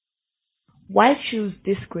Why choose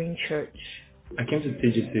this green church? I came to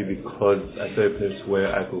TGC because I saw a place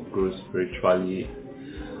where I could grow spiritually,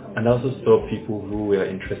 and I also saw people who were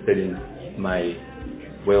interested in my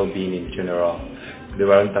well-being in general. They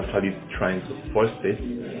weren't actually trying to force it,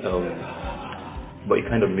 but it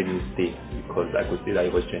kind of made me stay because I could see that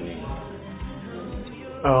it was genuine.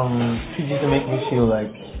 TGC make me feel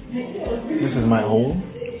like this is my home.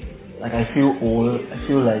 Like I feel old. I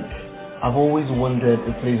feel like I've always wanted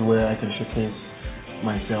a place where I can showcase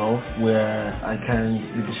myself, where I can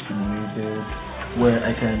be discriminated, where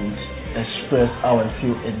I can express how I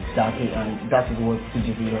feel exactly, and that is what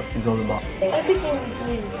TGC is all about. Everything we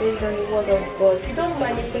do is based on the word of God. We don't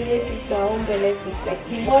manipulate it to our own benefit. Like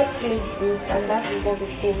the word feels good, and that is what we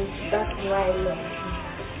think. That's why I love it.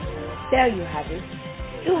 There you have it.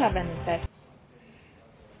 Do have an effect.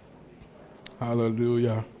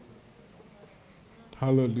 Hallelujah.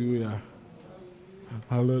 Hallelujah.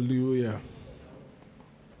 Hallelujah.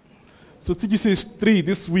 So TGC is 3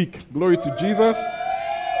 this week. Glory to Jesus.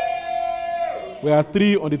 We are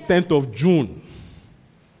 3 on the 10th of June.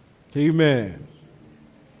 Amen.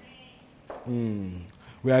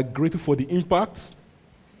 We are grateful for the impact,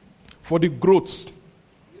 for the growth,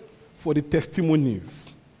 for the testimonies,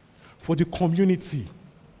 for the community.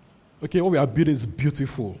 Okay, what we are building is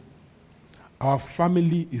beautiful. Our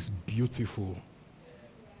family is beautiful.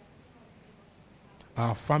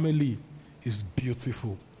 Our family is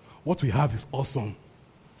beautiful. What we have is awesome.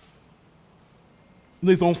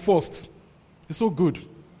 No, it's unforced. It's so good.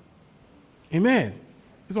 Amen.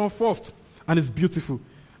 It's unforced. And it's beautiful.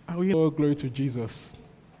 And we all glory to Jesus.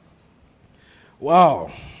 Wow.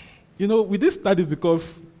 You know, we did start this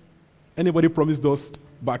because anybody promised us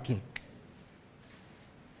backing.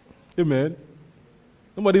 Amen.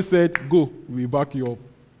 Somebody said, go, we'll back you up.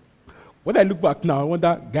 When I look back now, I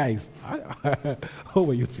wonder, guys, how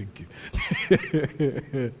were you thinking?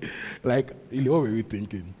 Like, what were you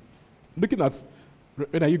thinking? Looking at,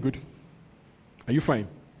 are you good? Are you fine?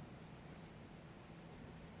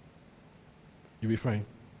 You'll be fine.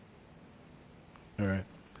 All right.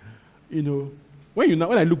 You know, when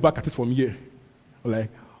I look back at it from here, I'm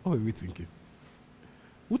like, what were we thinking?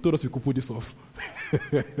 Who told us we could pull this off?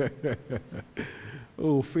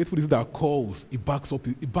 Oh, faithful is that calls. It backs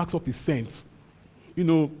up his sense. You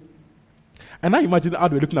know, and I imagine how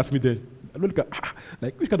they were looking at me then. I look at,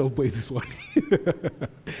 like, which kind of boy is this one?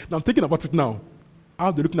 Now I'm thinking about it now. How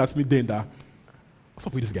they're looking at me then that, what's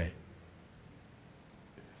up with this guy?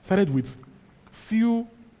 Started with few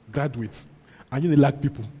graduates, and they lack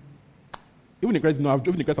people. Even the graduates don't have job,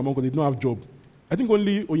 even the graduates among us, they don't have job. I think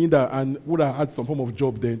only Oyinda and Woda had some form of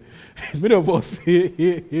job then. Many of us,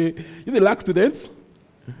 they lack students.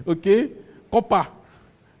 Okay? Copper.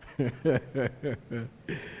 We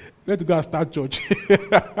have to go and start church.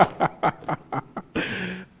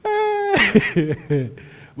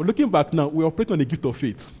 But looking back now, we operate on the gift of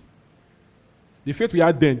faith. The faith we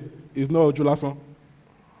had then is not Jolason.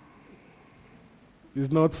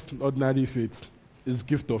 It's not ordinary faith. It's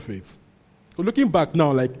gift of faith. So looking back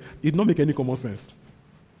now, like, it did not make any common sense.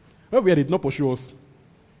 Well, we did not pursue us.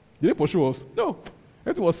 Did they pursue us? No.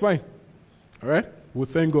 Everything was fine. All right? We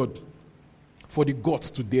thank God for the guts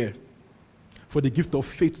to dare, for the gift of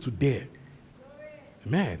faith to dare.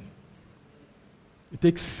 Amen. It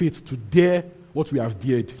takes faith to dare what we have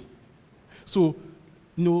dared. So,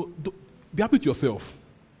 be happy with yourself.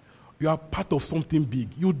 You are part of something big.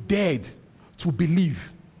 You dared to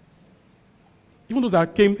believe. Even those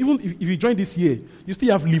that came, even if you join this year, you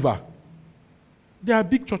still have liver. There are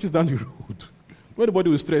big churches down the road. Nobody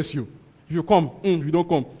will stress you. If you come, if you don't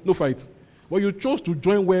come, no fight. But you chose to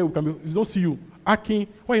join where we don't see you acting.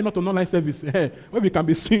 Why are you not on online service? Where we can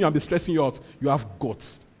be seeing you and be stressing you out. You have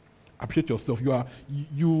guts. Appreciate yourself.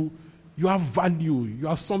 You have value. You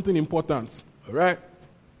have something important. All right?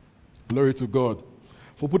 Glory to God.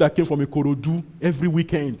 For people that came from Ikorodu every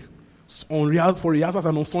weekend, for rehearsals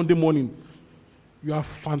and on Sunday morning, you are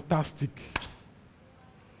fantastic.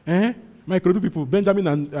 My Ikorodu people, Benjamin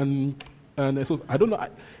and so I don't know.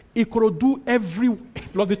 Ikorodu every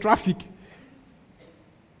plus the traffic.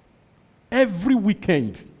 Every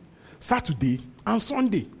weekend, Saturday and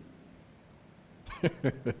Sunday.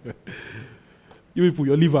 You people,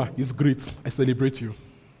 your liver is great. I celebrate you.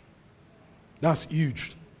 That's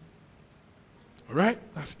huge. All right?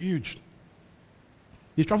 That's huge.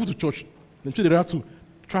 They travel to church. They have to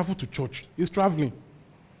travel to church. He's traveling.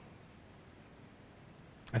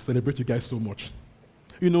 I celebrate you guys so much.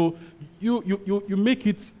 You make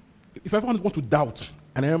it. If everyone want to doubt,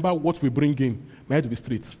 and I remember what we bring in, my head will be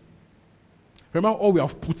straight. Remember all we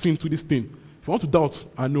have put into this thing. If I want to doubt,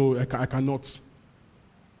 I know I cannot.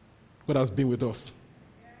 God has been with us.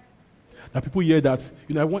 That people hear that,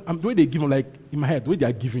 the way they give, like, in my head, the way they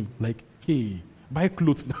are giving, like, hey, buy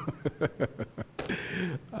clothes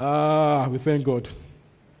now. We thank God.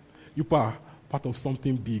 You are part of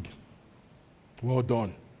something big. Well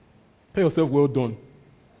done. Tell yourself, well done.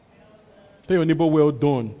 Tell your neighbor, well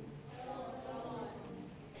done.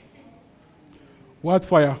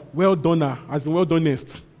 Wildfire, well done, as in well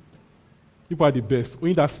donest. People are the best.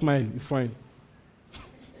 Only that smile is fine.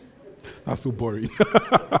 That's so boring.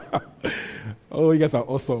 Oh, you guys are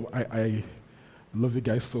awesome. I love you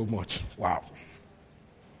guys so much. Wow.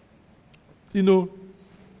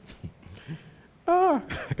 I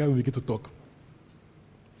can't begin to talk.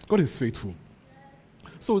 God is faithful.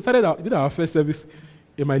 So we did our first service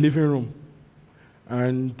in my living room.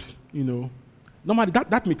 And, normally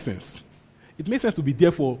that makes sense. It makes sense to be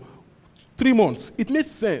there for 3 months. It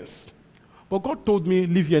makes sense. But God told me,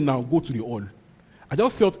 leave here now, go to the hall. I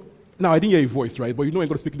just felt, now I didn't hear a voice, right? But when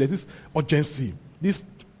God is speaking, there's this urgency. This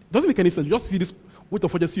doesn't make any sense. You just feel this weight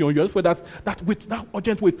of urgency on you. I just feel that weight, that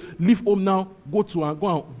urgent weight. Leave home now, go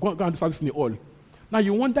and do service in the hall. Now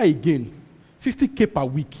you wonder again, 50K per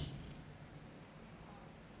week.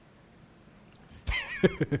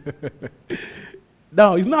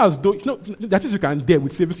 Now, it's not as though, that is you can dare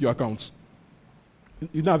with savings in your account.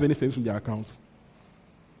 You don't have any savings in your account.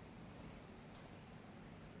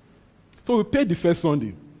 So we paid the first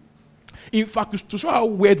Sunday. In fact, to show how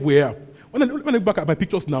weird we are, when I look back at my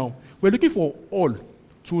pictures now, we're looking for all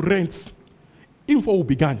to rent, even before we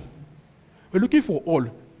began. We're looking for all.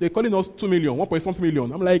 They're calling us 2 million, 1.something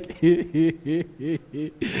million. I'm like, hey.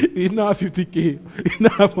 You now have 50K, you now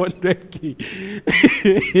have 100K.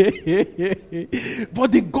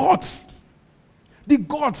 But the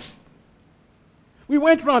gods. We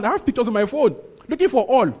went around, I have pictures on my phone, looking for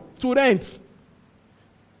all to rent.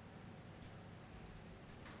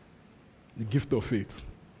 The gift of faith.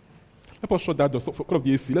 Let us shut that door. So for of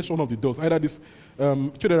the AC, let's shut one of the doors. Either this,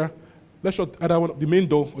 let's shut either one of the main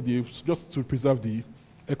door or just to preserve the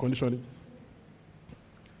air conditioning.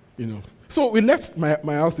 So we left my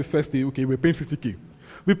house the first day. Okay, we're paying 50K.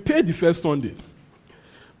 We paid the first Sunday.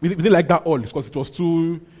 We didn't like that all because it was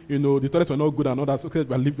too, the toilets were not good and all that. So okay,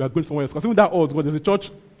 we are going somewhere else. Because even that all, there's a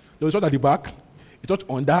church at the back, a church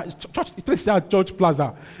on that church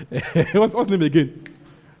plaza. What's the name again?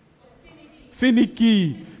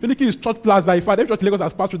 Finiki is Church Plaza. In fact, every church in Lagos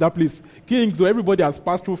has passed through that place. Kings, so everybody has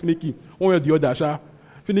passed through Finiki, one way or the other.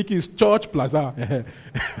 Finiki is Church Plaza.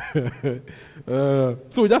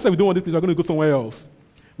 So we just said we don't want this place, we're going to go somewhere else.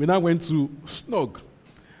 We now went to Snog.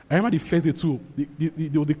 I remember the first day too.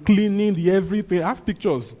 The cleaning, the everything. I have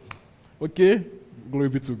pictures. Okay? Glory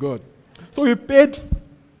be to God. So we paid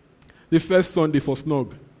the first Sunday for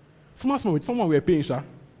Snog. Someone we were paying,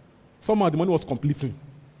 somehow the money was completing.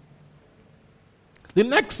 The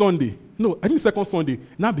next Sunday, I think the second Sunday,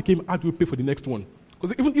 now became how do we pay for the next one?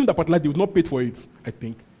 Because even that particular day, we was not paid for it, I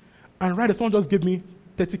think. And right, someone just gave me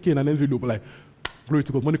 30K in an envelope, like, glory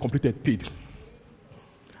to God, money completed, paid.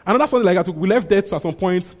 Another Sunday like that, we left there at some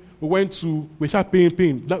point, we started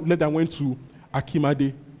paying. Then went to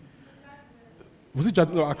Akimade. Was it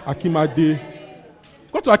Akimade?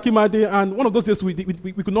 Got to Akimade, and one of those days we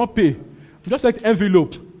could not pay. We just like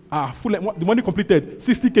envelope. The money completed,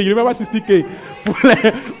 60K. You remember 60K?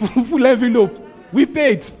 Full envelope. We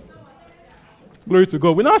paid. Glory to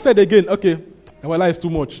God. We now said again, okay, our life is too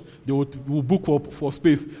much. They will book for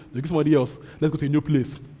space. They'll give somebody else. Let's go to a new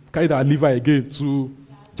place. Carry that liver again to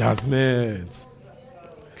Jasmine.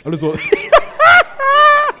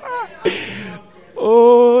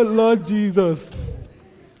 Oh, Lord Jesus.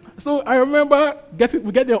 So I remember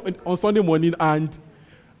we get there on Sunday morning and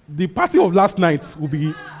the party of last night will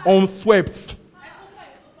be unswept.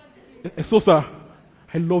 Sosa,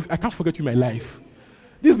 I can't forget you in my life.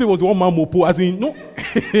 This baby was the one man mopo, as in, no.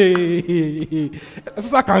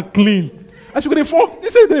 Sosa can clean. And she could inform,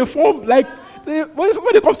 they form, like, when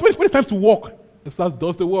it's time to walk, Sosa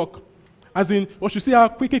does the work. As in, you see her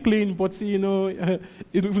quickly clean, but even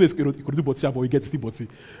if you could do body, but you get to see body.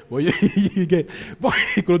 But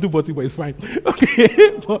you could do body, but it's fine.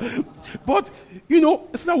 Okay, but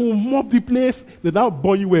Sosa will mop the place. They now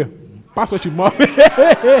burn you where. Pass what you mop.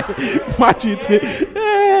 Match it.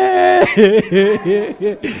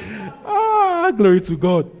 Glory to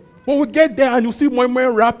God. When we get there and you see my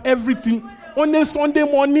man wrap everything on a Sunday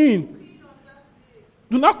morning.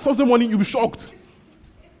 Do not Sunday morning, you'll be shocked.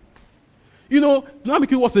 Now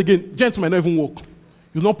make it worse again. Gentlemen not even walk.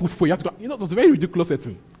 You not put for you. Have to go. It was a very ridiculous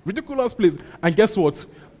setting. Ridiculous place. And guess what?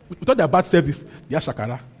 We thought they had bad service. They are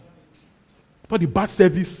shakara. We thought the bad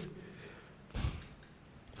service.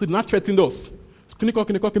 So they not threatened us.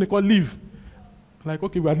 Clinical, leave. Like,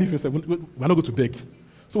 okay, we are leaving, we're not going to beg.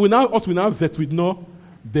 So we now vet with no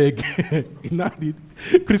beg. We now did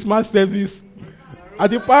Christmas service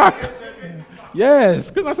at the park.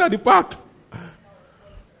 Yes, Christmas at the park.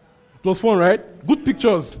 It was fun, right? Good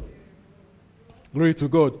pictures. Glory to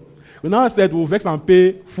God. We now said we'll vex and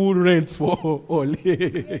pay full rent for all.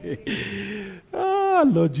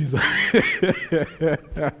 Lord Jesus.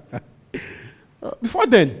 Before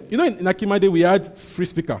then, in Akimade we had free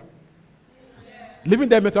speaker. Living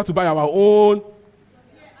there meant we had to buy our own.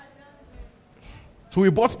 So we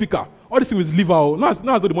bought speaker. All this thing was leave out. Now as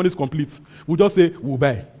though the money is complete. We'll just say, we'll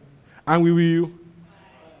buy. And we will.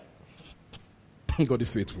 God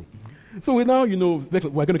is faithful. So we now, we're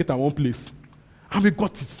going to get our own place. And we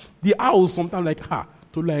got it. The house sometimes like,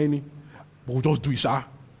 Tolaini. But we'll just do it,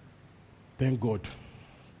 Thank God.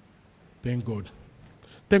 Thank God.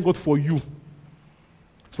 Thank God for you.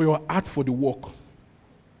 For your heart for the work.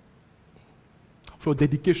 For your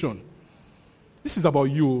dedication. This is about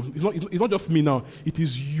you. It's not just me now. It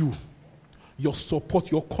is you. Your support,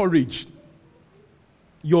 your courage.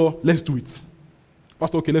 Let's do it.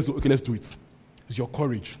 Pastor, let's do it. It's your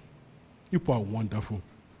courage. You people are wonderful.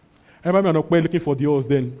 I remember I'm not looking for the horse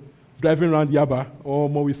then. Driving around Yaba. Oh,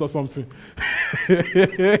 more we saw something.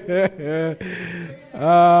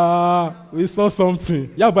 We saw something.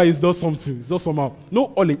 Yaba is just something. It's just somehow.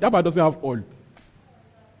 No oil. Yaba doesn't have oil.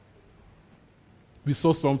 We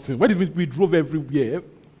saw something. When we drove everywhere,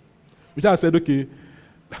 we just said, okay,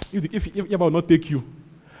 if Yaba will not take you,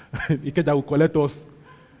 Ikeja will collect us.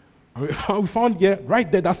 And we found here right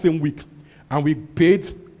there that same week. And we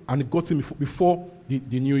paid and got him before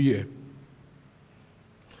the new year.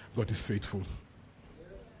 God is faithful.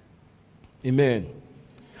 Amen.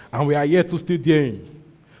 And we are here to stay there.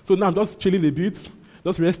 So now I'm just chilling a bit,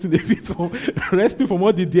 just resting a bit, resting from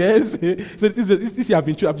all the days. So this year I've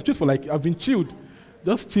been chilled. I've been chilled.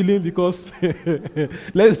 Just chilling because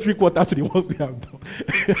let's drink water to the ones we have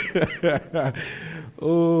done.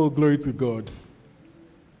 Oh, glory to God.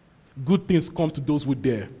 Good things come to those who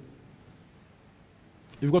dare.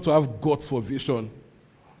 You've got to have guts for vision.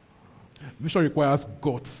 Vision requires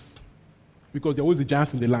guts. Because there are always a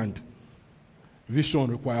giant in the land.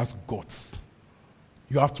 Vision requires guts.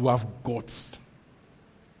 You have to have guts.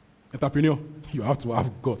 Entrepreneur, you have to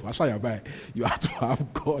have guts. You have to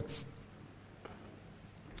have guts.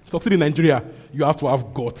 Succeed in Nigeria, you have to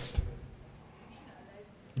have guts.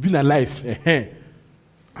 Being alive,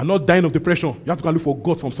 and not dying of depression, you have to go and look for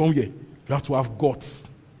guts from somewhere. You have to have guts.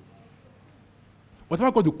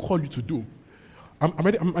 Whatever God will call you to do.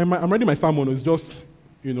 I'm ready my sermon. It's just,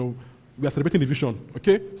 we are celebrating the vision.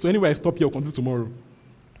 Okay? So anyway, I stop here. We'll continue tomorrow.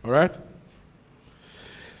 All right?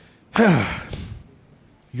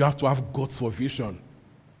 You have to have guts for vision.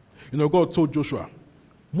 God told Joshua,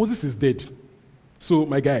 Moses is dead. So,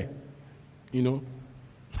 my guy,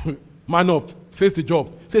 man up, face the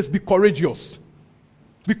job. Says, be courageous.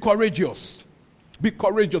 Be courageous. Be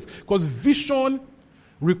courageous. Because vision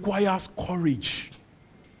requires courage.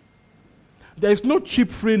 There is no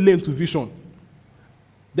cheap, free lane to vision.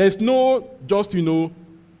 There is no just,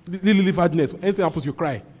 liveliness. Anything happens, you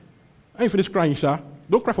cry. When you finish crying,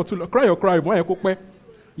 don't cry for too long. Cry your cry.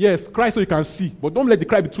 Yes, cry so you can see. But don't let the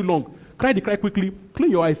cry be too long. Cry the cry quickly,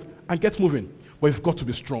 clean your eyes, and get moving. But you've got to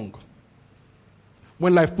be strong.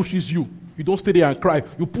 When life pushes you, you don't stay there and cry.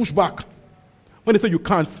 You push back. When they say you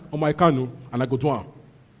can't, I can, and I go down.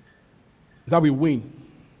 That we win.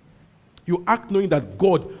 You act knowing that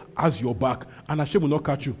God has your back, and Hashem will not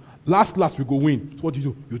catch you. Last, we go win. So what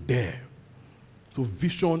do? You dare. So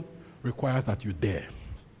vision requires that you dare.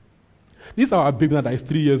 This is our baby now that is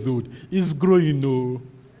 3 years old. He's growing,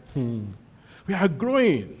 We are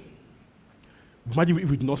growing. Imagine if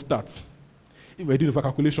we did not start. If we did a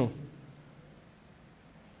calculation,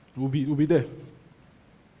 we'll be there.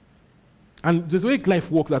 And there's a way life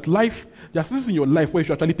works, that life, there's things in your life where you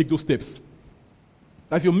should actually take those steps.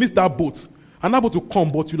 That if you miss that boat, and that boat will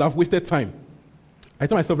come, but you'll have wasted time. I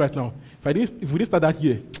tell myself right now, if we didn't start that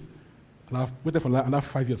year, I'll have waited for another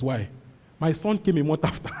 5 years. Why? My son came a month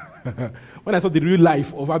after. When I saw the real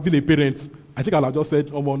life of having a parent, I think I'll have just said,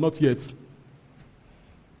 well, not yet.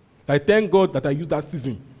 I thank God that I used that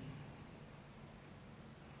season.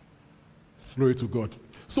 Glory to God.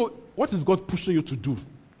 So, what is God pushing you to do?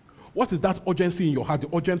 What is that urgency in your heart, the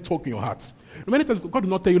urgent talk in your heart? Many times, God will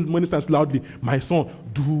not tell you many times loudly, my son,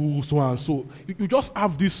 do so and so. You just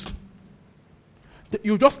have this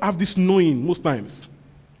knowing most times.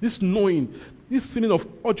 This knowing, this feeling of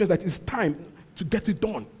urgency that it's time to get it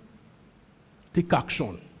done. Take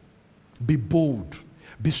action. Be bold.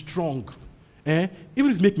 Be strong. Even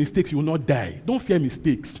if you make mistakes, you will not die. Don't fear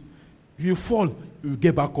mistakes. If you fall, you will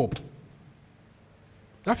get back up.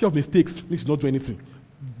 That fear of mistakes means you don't do anything.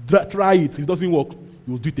 Try it. If it doesn't work,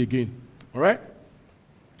 you will do it again. All right?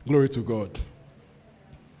 Glory to God.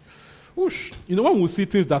 Whoosh. When we see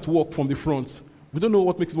things that work from the front, we don't know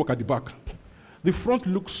what makes it work at the back. The front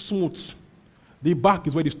looks smooth. The back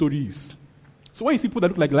is where the story is. So when you see people that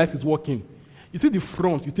look like life is working, you see the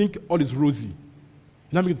front, you think all is rosy.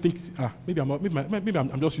 Now you think, maybe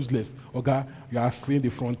I'm just useless. Okay, you are seeing the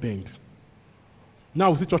front end.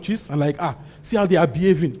 Now we see churches and see how they are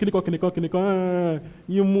behaving.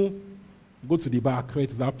 You move, go to the back where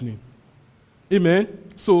it is happening. Amen.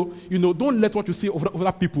 So, don't let what you see of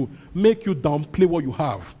other people make you downplay what you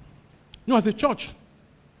have. As a church,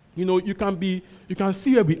 you can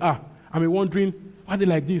see where we are and be wondering, why are they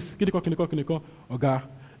like this? Okay,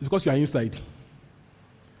 it's because you are inside.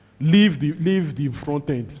 Leave the front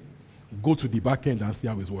end. Go to the back end and see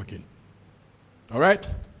how it's working. All right?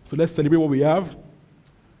 So let's celebrate what we have.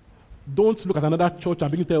 Don't look at another church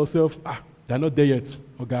and begin to tell yourself, they're not there yet.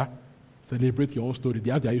 Okay? Celebrate your own story.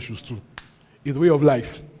 They have their issues too. It's a way of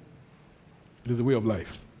life. It is a way of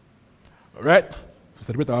life. All right? So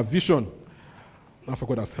celebrate our vision. Now for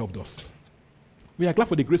God has helped us. We are glad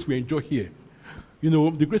for the grace we enjoy here.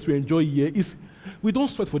 The grace we enjoy here is, we don't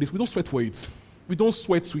sweat for this. We don't sweat for it. We don't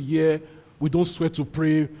sweat to hear. We don't sweat to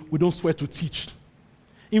pray. We don't sweat to teach.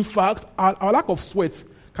 In fact, our lack of sweat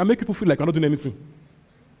can make people feel like we're not doing anything.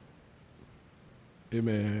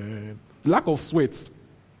 Amen. Lack of sweat.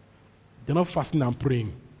 They're not fasting and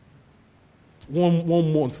praying.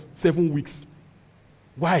 1 month, 7 weeks.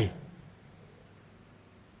 Why?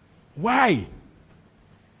 Why?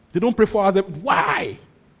 They don't pray for others. Why?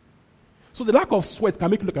 So the lack of sweat can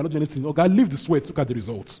make you look at not doing anything. Okay, leave the sweat, look at the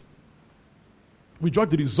results. We judge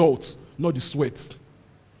the results, not the sweat.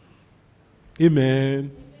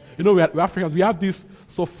 Amen. We Africans, we have this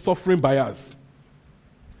suffering bias.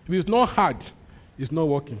 If it's not hard, it's not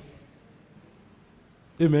working.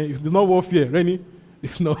 Amen. If it's not warfare, Rennie,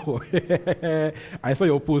 it's not warfare. I saw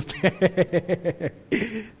your post.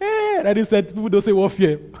 Rennie said, people don't say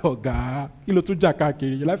warfare. Oh, God. Your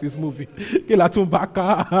life is moving. We are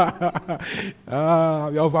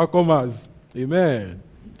overcomers. Amen.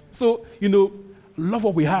 So, love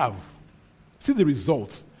what we have. See the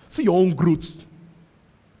results. See your own growth.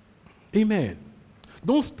 Amen.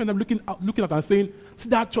 Don't spend time looking at and saying, see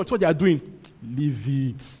that church, what they are doing. Leave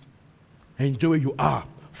it. Enjoy where you are.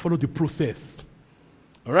 Follow the process.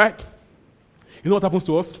 All right? You know what happens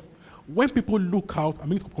to us? When people look out,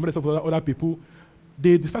 compare themselves with other people,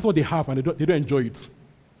 they despise what they have and they don't enjoy it.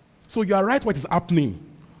 So you are right what is happening.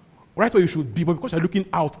 Right where you should be, but because you're looking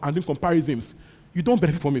out and doing comparisons, you don't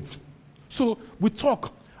benefit from it. So we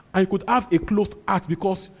talk, and you could have a closed heart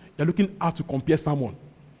because you're looking out to compare someone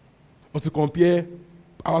or to compare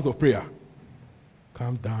hours of prayer.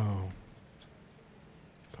 Calm down.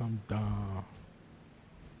 Calm down.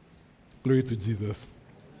 Glory to Jesus.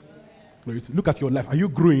 Look at your life. Are you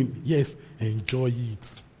growing? Yes. Enjoy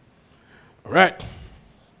it. All right.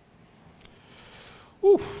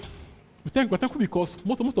 We're thankful because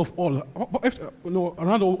most of all,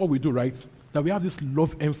 around all we do, right, that we have this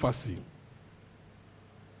love emphasis.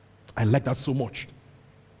 I like that so much.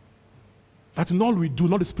 That in all we do,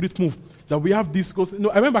 not the spirit move, that we have this, because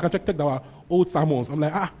I remember I checked our old sermons. I'm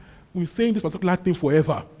like, we're saying this particular thing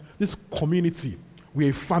forever. This community,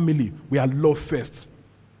 we're a family, we are love first.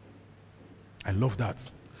 I love that.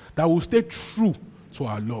 That will stay true to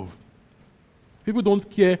our love. People don't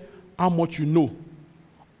care how much you know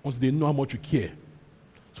until they know how much you care.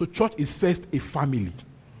 So church is first a family.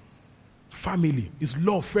 Family is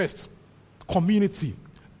love first. Community.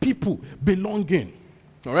 People. Belonging.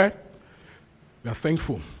 All right? We are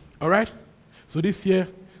thankful. All right? So this year,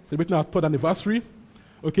 celebrating our 3rd anniversary.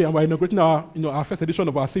 Okay, and we're inaugurating our first edition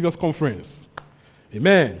of our Savior's Conference.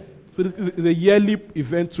 Amen. So this is a yearly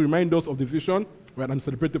event to remind us of the vision, right, and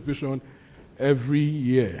celebrate the vision every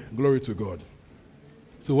year. Glory to God.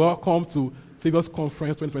 So welcome to Savior's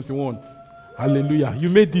Conference 2021. Hallelujah. You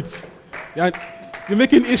made it. You're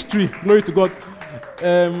making history. Glory to God.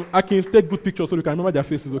 I can take good pictures so you can remember their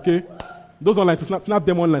faces, okay? Those online, to snap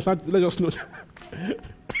them online. Let us know.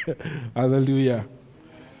 Hallelujah.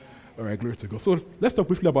 All right, glory to God. So let's talk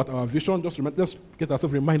briefly about our vision. Let's get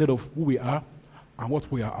ourselves reminded of who we are and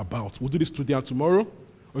what we are about. We'll do this today and tomorrow.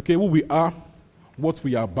 Okay, who we are, what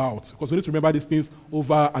we are about. Because we need to remember these things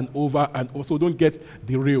over and over and also don't get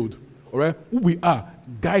derailed. All right? Who we are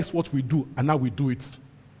guides what we do and how we do it.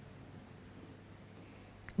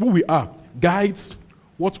 Who we are guides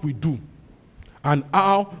what we do and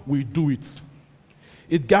how we do it.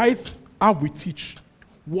 It guides how we teach,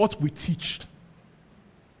 what we teach,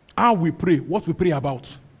 how we pray, what we pray about.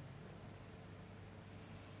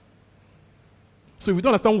 So if you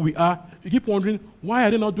don't understand who we are, you keep wondering, why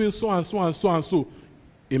are they not doing so and so and so and so?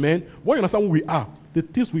 Amen. When you understand who we are, the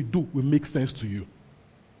things we do will make sense to you.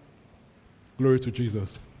 Glory to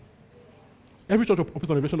Jesus. Every church operates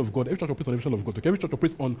on the revelation of God. Every church operates on the revelation of God. Okay? Every church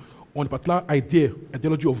operates on a particular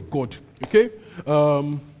ideology of God. Okay?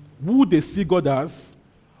 Who they see God as,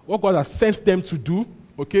 what God has sent them to do.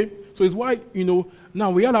 Okay? So it's why,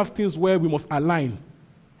 now we all have things where we must align.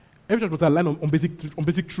 Every church must align on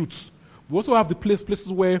basic truths. We also have the places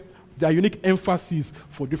where there are unique emphases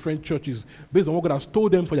for different churches based on what God has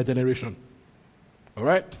told them for their generation. All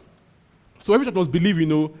right? So every church must believe,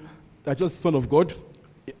 that just the Son of God,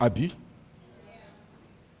 Abi,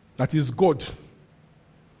 that is God,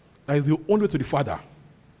 that is the only way to the Father.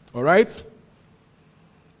 All right?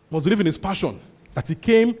 Must believe in his passion, that he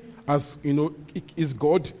came as, is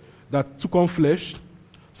God that took on flesh,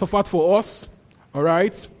 suffered for us. All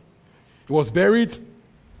right? He was buried.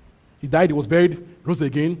 He died, he was buried, rose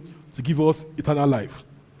again to give us eternal life.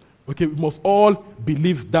 Okay, we must all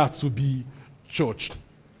believe that to be church.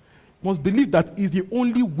 We must believe that is the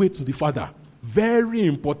only way to the Father. Very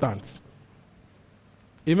important.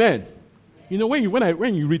 Amen.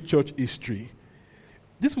 When you read church history,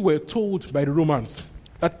 this we were told by the Romans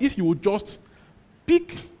that if you would just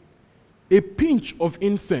pick a pinch of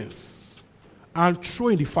incense and throw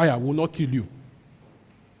in the fire, will not kill you.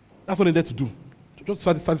 That's what they needed to do. Just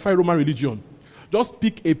satisfy Roman religion. Just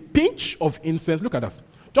pick a pinch of incense. Look at that.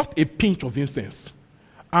 Just a pinch of incense.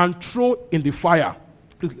 And throw in the fire.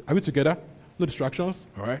 Please, are we together? No distractions?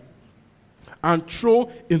 All right. And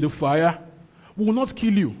throw in the fire. We will not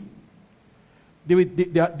kill you. They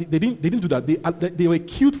didn't do that. They were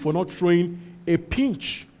killed for not throwing a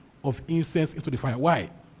pinch of incense into the fire.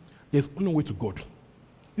 Why? There's only one way to God.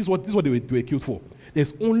 This is what they were killed for.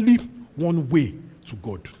 There's only one way to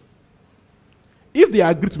God. If they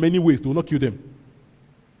agree to many ways, they will not kill them.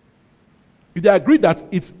 If they agree that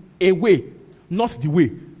it's a way, not the way,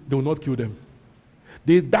 they will not kill them.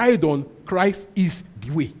 They died on Christ is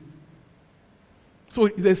the way. So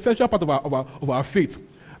it's an essential part of our faith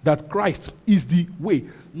that Christ is the way,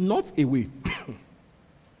 not a way.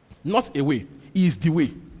 Not a way, he is the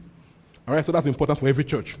way. All right, so that's important for every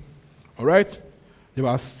church. All right? They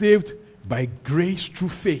were saved by grace through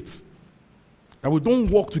faith. That we don't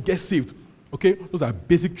work to get saved. Okay, those are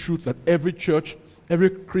basic truths that every church, every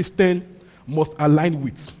Christian must align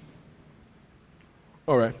with.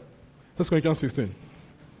 All right. 1 Corinthians 15.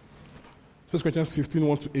 1 Corinthians 15,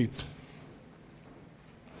 1 to 8.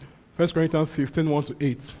 1 Corinthians 15, 1 to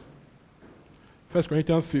 8. 1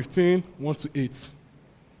 Corinthians 15, 1 to 8.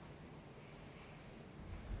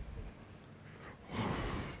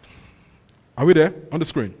 Are we there? On the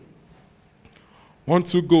screen. 1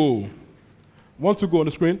 to go. 1 to go on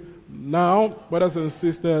the screen. Now, brothers and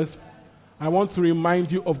sisters, I want to remind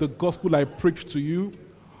you of the gospel I preached to you,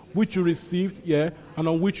 which you received, and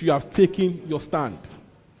on which you have taken your stand.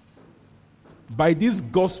 By this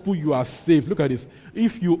gospel you are saved. Look at this.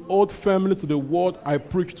 If you hold firmly to the word I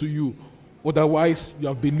preached to you, otherwise you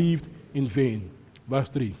have believed in vain. Verse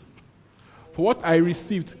 3. For what I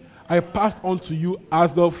received, I passed on to you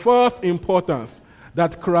as the first importance,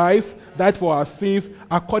 that Christ died for our sins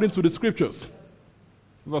according to the scriptures.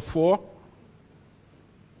 Verse 4,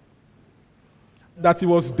 that he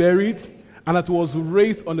was buried and that he was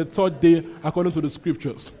raised on the third day according to the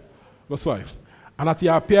scriptures. Verse 5, and that he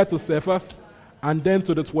appeared to Cephas and then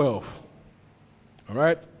to the 12. All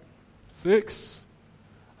right? 6,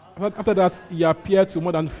 after that he appeared to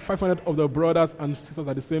more than 500 of the brothers and sisters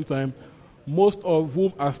at the same time, most of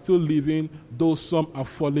whom are still living, though some are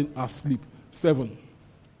falling asleep. 7,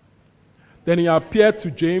 then he appeared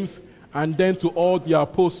to James and then to all the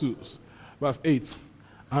apostles. Verse 8.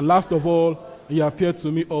 And last of all, he appeared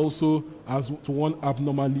to me also as to one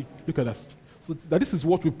abnormally. Look at us. So that this is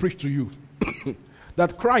what we preach to you.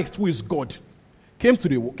 That Christ, who is God, came to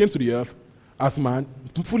the earth as man,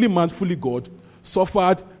 fully God,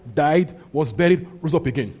 suffered, died, was buried, rose up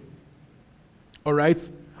again. All right?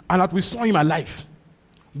 And that we saw him alive.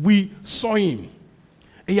 We saw him.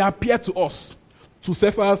 He appeared to us, to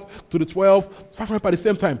Cephas, to the 12, 500 at the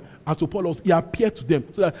same time, and to Paul also. He appeared to them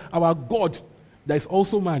so that our God, that is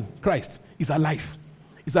also man, Christ, is alive.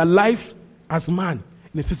 He's alive as man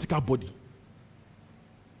in a physical body.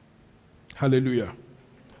 Hallelujah.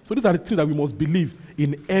 So these are the things that we must believe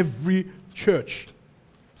in every church.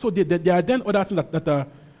 So there are then other things that are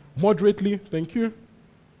moderately, thank you,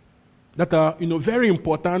 that are very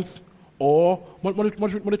important or monitoring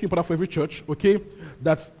important for every church, okay,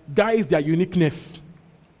 that guides their uniqueness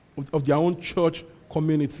of their own church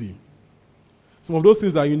community. Some of those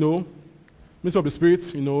things that, ministry of the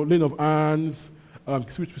Spirit, laying of hands,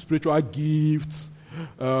 spiritual gifts,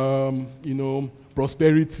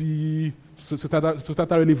 prosperity,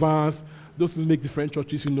 societal relevance, those things make different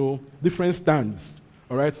churches, different stands.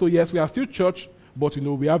 All right, so yes, we are still church, but,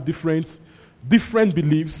 we have different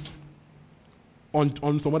beliefs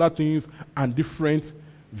on some other things and different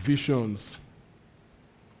visions.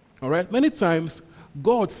 All right, many times,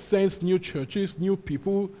 God sends new churches, new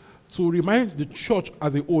people to remind the church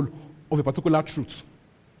as a whole of a particular truth,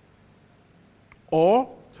 or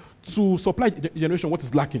to supply the generation what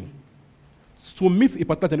is lacking, to meet a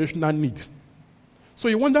particular generational need. So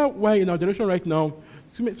you wonder why in our generation right now,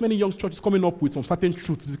 so many young churches coming up with some certain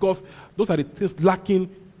truths, because those are the things lacking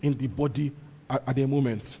in the body at the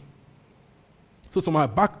moment. So some are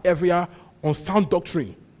back area on sound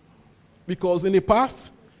doctrine, because in the past,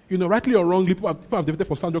 rightly or wrongly, people have deviated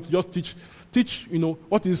from sound doctrine, just teach,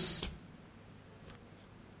 what is,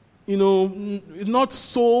 not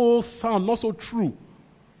so sound, not so true.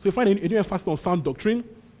 So you find a new emphasis on sound doctrine.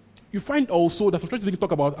 You find also that some churches begin to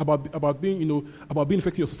talk about being, about being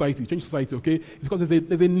effective in society, change society, okay? Because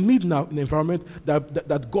there's a need now in the environment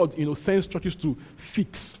that God, sends churches to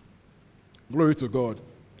fix. Glory to God.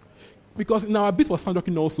 Because in our bid for sound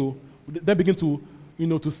doctrine also, they begin to,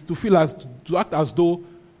 to feel to act as though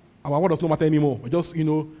our word does not matter anymore. We just,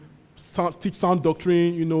 teach sound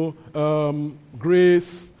doctrine,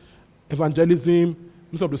 grace, evangelism,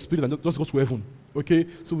 ministry of the Spirit, and just go to heaven. Okay?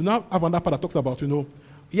 So we now have another part that talks about,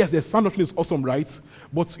 yes, the sound doctrine is awesome, right?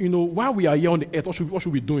 But, while we are here on the earth, what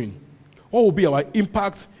should we be doing? What will be our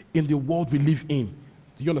impact in the world we live in?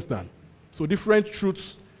 Do you understand? So different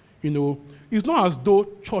truths, it's not as though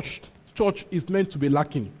church is meant to be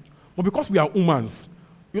lacking. But because we are humans,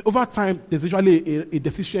 over time, there's usually a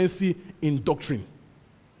deficiency in doctrine.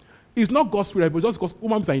 It's not God's spirit, but just because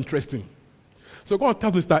humans are interesting. So God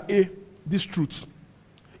tells Mr. A this truth.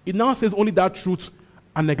 It now says only that truth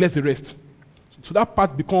and neglects the rest. So that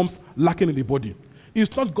part becomes lacking in the body.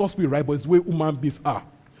 It's not God's spirit, right, but it's the way human beings are.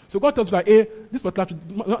 So God tells Mr. A, this particular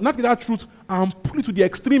truth, not get that truth and put it to the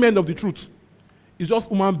extreme end of the truth. It's just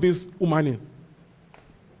human beings humaning.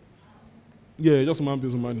 Yeah, just human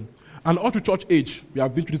beings humaning. And all through church age, we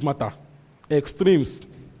have been through this matter. Extremes.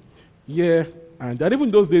 Yeah, and even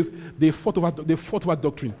in those days, they fought over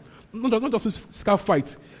doctrine. Not just a physical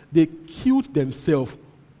fight. They killed themselves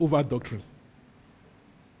over doctrine.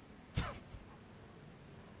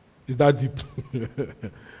 Is that deep?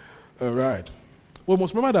 All right. We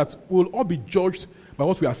must remember that we'll all be judged by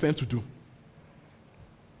what we are sent to do.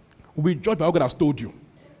 We'll be judged by what God has told you.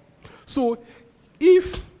 So,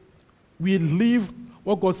 if we live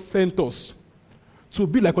what God sent us to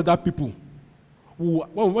be like other people,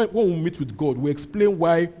 when we meet with God, we explain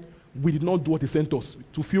why we did not do what He sent us,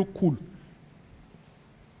 to feel cool.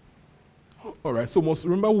 All right, so we must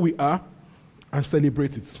remember who we are and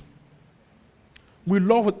celebrate it. We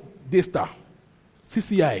love Daystar,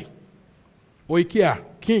 CCI, Oikea,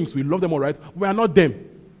 Kings. We love them, all right. We are not them.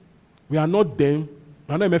 We are not them.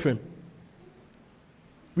 We are not MFM.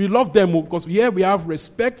 We love them because here we have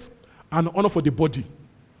respect and honor for the body.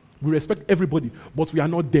 We respect everybody, but we are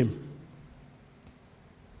not them.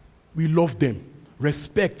 We love them,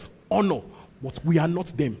 respect, honor, but we are not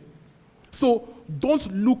them. So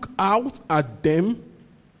don't look out at them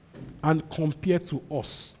and compare to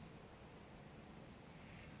us.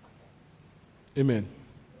 Amen.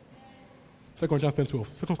 2 Corinthians 10:12.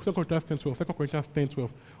 2 Corinthians 10:12. 2 Corinthians 10:12.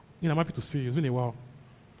 I'm happy to see you. It's been a while.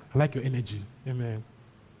 I like your energy. Amen.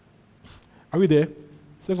 Are we there?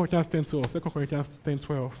 2 Corinthians 10:12. 2 Corinthians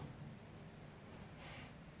 10:12.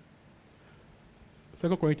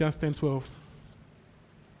 2 Corinthians 10:12.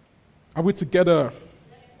 Are we together?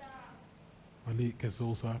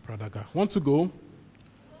 Want to go?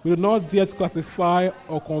 We do not dare to classify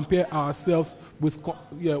or compare ourselves with.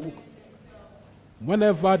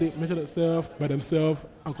 Whenever they measure themselves by themselves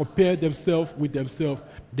and compare themselves with themselves,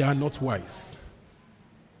 they are not wise.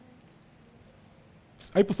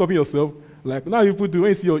 Are you stopping yourself? Like now, people do when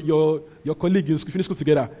you see your colleague in school, finish school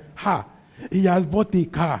together. He has bought a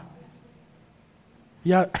car.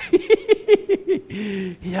 He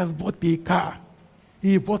has bought a car.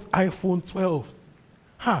 He bought iPhone 12.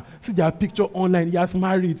 See their picture online. He has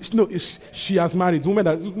married. No, she has married.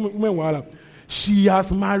 She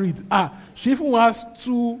has married. She even has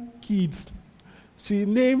 2 kids. She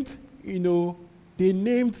named, they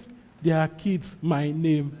named their kids my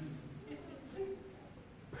name.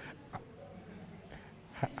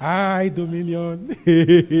 I dominion.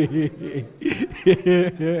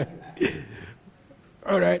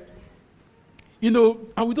 All right.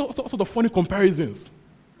 And we do all sorts of funny comparisons.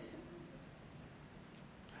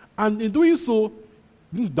 And in doing so,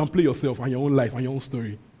 you don't downplay yourself and your own life and your own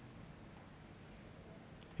story.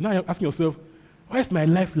 Now you're asking yourself, why is my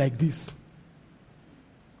life like this?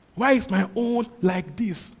 Why is my own like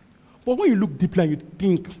this? But when you look deeply and you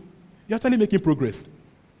think, you're actually making progress.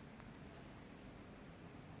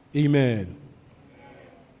 Amen.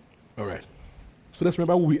 All right. So let's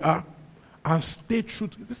remember who we are and stay true.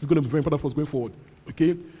 This is going to be very important for us going forward.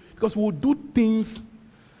 Okay? Because we'll do things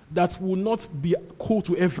that will not be cool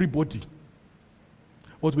to everybody,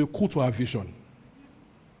 but will be cool to our vision.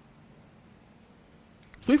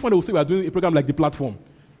 So if one will say we are doing a program like The Platform,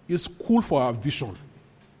 it's cool for our vision.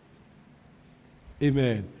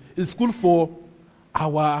 Amen. It's cool for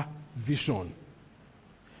our vision.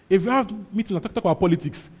 If we have meetings and talk about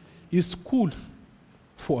politics, it's cool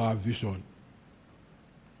for our vision.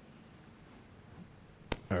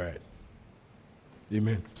 All right.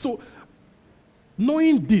 Amen. So,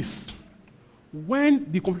 knowing this,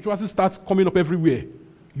 when the controversy starts coming up everywhere,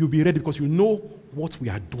 you'll be ready because you know what we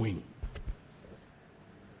are doing.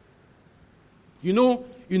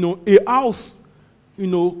 A house,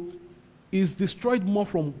 is destroyed more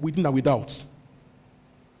from within than without.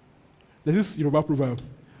 There's this Yoruba proverb.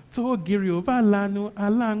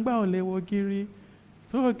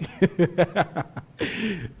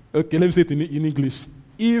 Okay, let me say it in English.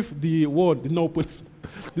 If the word did not open,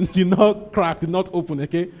 did not crack, did not open,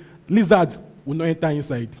 okay, lizard will not enter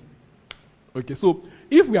inside. Okay, so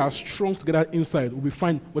if we are strong together inside, we'll be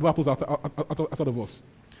fine whatever happens outside of us.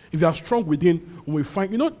 If we are strong within, we'll be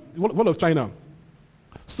fine. The world of China,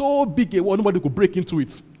 so big a world, nobody could break into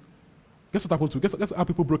it. Guess what happened to it? Guess how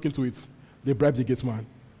people broke into it? They bribed the gate man.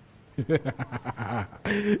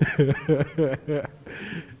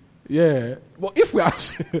 Yeah. But if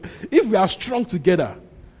we are strong together,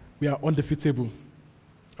 we are undefeatable.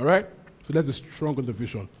 All right? So let's be strong on the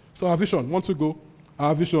vision. So our vision, want to go?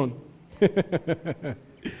 Our vision.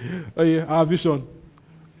 Oh yeah, our vision.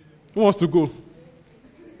 Who wants to go?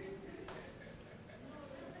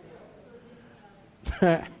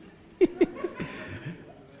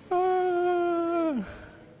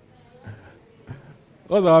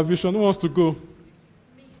 What's our vision? Who wants to go?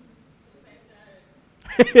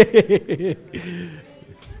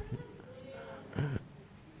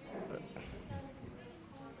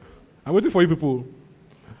 I'm waiting for you people.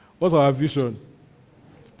 What's our vision?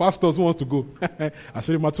 Pastors, who wants to go?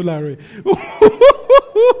 Asheri Matulare.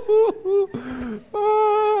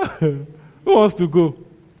 Who wants to go?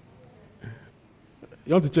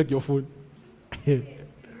 You want to check your phone?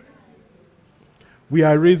 We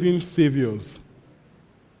are raising saviors.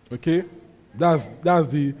 Okay? That's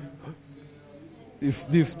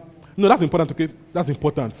important, okay? That's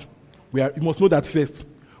important. You must know that first.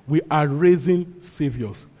 We are raising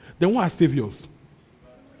saviors. Then what are saviors?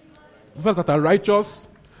 Those that are righteous,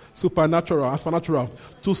 supernatural, and supernatural,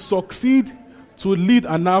 to succeed, to lead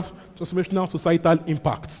and have transformational societal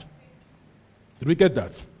impact. Did we get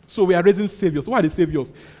that? So we are raising saviors. What are the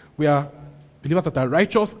saviors? We are believers that are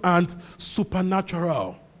righteous and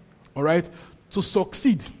supernatural. All right? To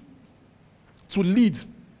succeed, to lead,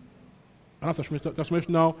 and have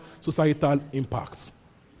transformational societal impact.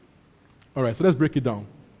 All right, so let's break it down.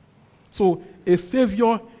 So a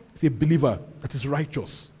savior is a believer that is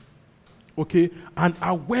righteous, okay, and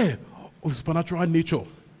aware of supernatural nature.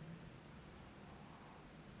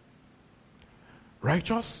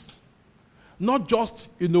 Righteous, not just,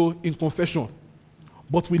 in confession,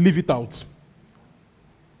 but we live it out.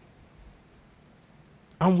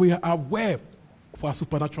 And we are aware of our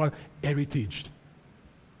supernatural heritage.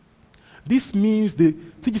 This means the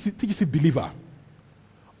TGC believer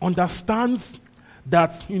understands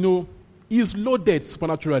that, he is loaded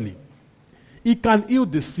supernaturally. He can heal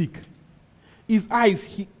the sick. His eyes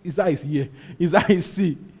hear. His eyes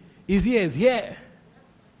see. His ears hear.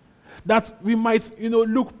 That we might,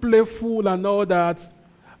 look playful and all that,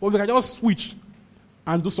 but we can just switch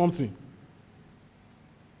and do something.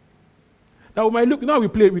 That we might look,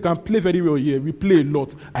 we can play very well here. We play a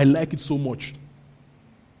lot. I like it so much.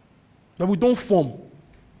 That we don't form.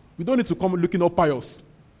 We don't need to come looking all pious.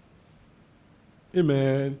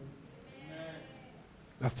 Amen.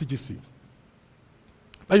 That's TGC.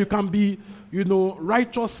 That you can be,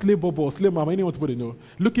 righteous slave bobo, slave mama, anyone to put it,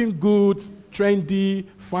 looking good, trendy,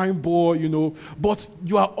 fine boy, but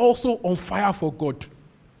you are also on fire for God.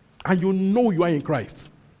 And you are in Christ.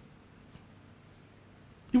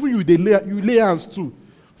 Even you lay hands too.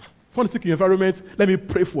 Someone is sick in your environment, let me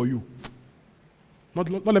pray for you. Not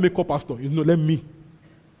let me call pastor. Let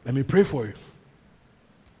me pray for you.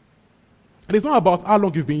 And it's not about how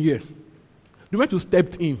long you've been here. The moment you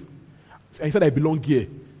stepped in and you said, I belong here,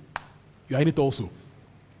 you are in it also.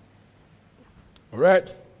 All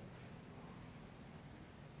right?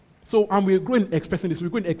 So, and we're going expressing this. We're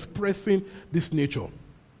going expressing this nature.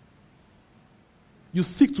 You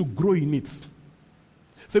seek to grow in it.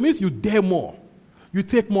 So it means you dare more. You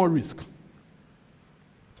take more risk.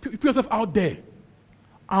 Put yourself out there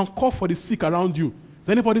and call for the sick around you. Is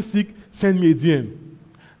anybody sick? Send me a DM.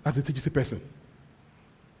 That's a TGC person.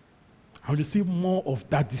 I will receive more of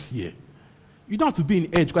that this year. You don't have to be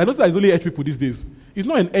in edge. Because I know there's only edge people these days. It's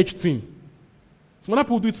not an edge thing. So when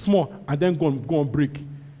people do it small and then go on break,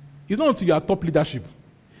 it's not until you are top leadership.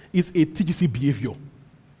 It's a TGC behavior.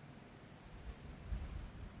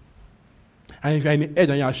 And if you're in the edge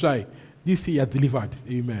and you are shy, this year you are delivered.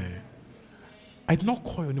 Amen. I did not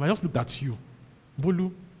call your name. I just looked at you.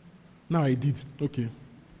 Bolu. Now I did. Okay.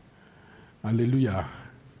 Hallelujah.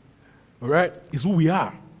 All right? It's who we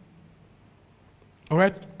are. All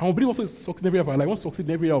right? And we believe also succeed in every area of our life. We want to succeed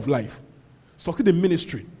in every area of life. Succeed in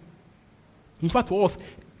ministry. In fact, for us,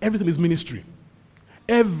 everything is ministry.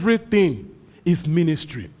 Everything is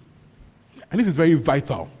ministry. And this is very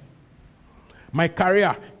vital. My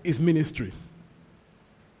career is ministry.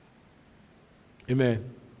 Amen.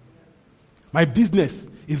 My business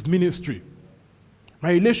is ministry.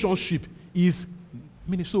 My relationship is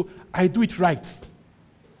ministry. So I do it right.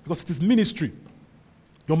 Because it is ministry.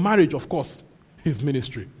 Your marriage, of course, is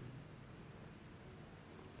ministry.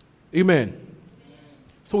 Amen.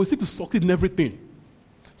 So we seek to succeed in everything.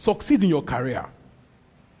 Succeed in your career.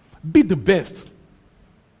 Be the best.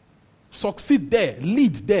 Succeed there.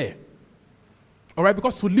 Lead there. All right?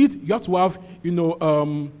 Because to lead, you have to have,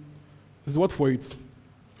 there's the word for it.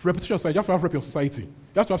 Reputation society. You have to have rep in society. You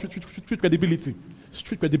have to have street credibility.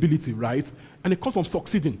 Street credibility, right? And it comes from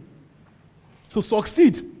succeeding. So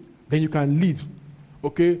succeed, then you can lead.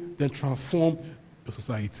 Okay? Then transform your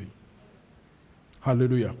society.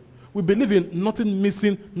 Hallelujah. We believe in nothing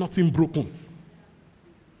missing, nothing broken.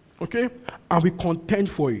 Okay? And we contend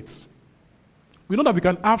for it. We know that we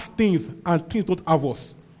can have things and things don't have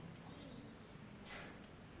us.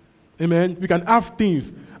 Amen? We can have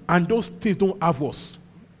things and those things don't have us.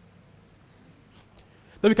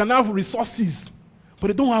 That we can have resources, but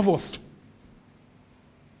they don't have us.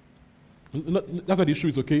 That's what the issue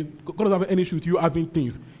is, okay? God doesn't have any issue with you having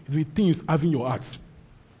things. It's with things having your heart.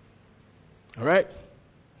 All right?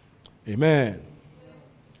 Amen.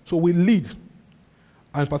 So we lead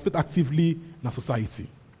and participate actively in our society.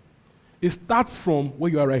 It starts from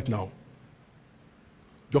where you are right now.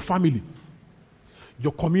 Your family,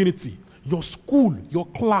 your community, your school, your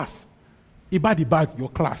class. Ibad, your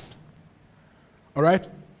class. All right?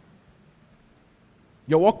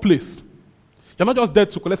 Your workplace. You're not just there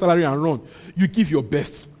to collect salary and run. You give your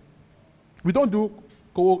best. We don't do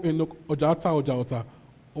Ojata,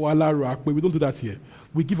 but we don't do that here.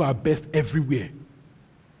 We give our best everywhere.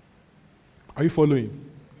 Are you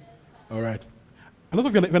following? All right. And also,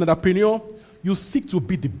 if you're an entrepreneur, you seek to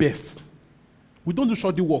be the best. We don't do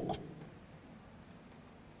shoddy work.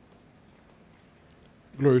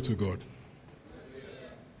 Glory to God.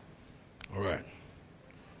 All right.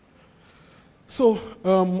 So,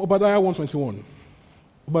 Obadiah 1:21.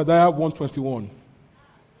 Obadiah 1:21.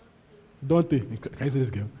 Dante, can you say this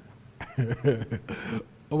again?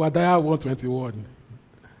 Obadiah 1:21.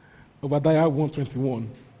 Obadiah 1:21.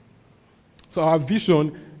 So our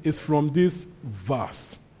vision is from this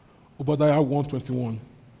verse. Obadiah 1:21.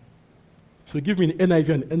 So give me an NIV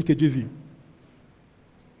and NKJV.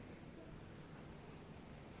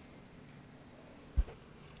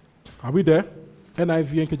 Are we there?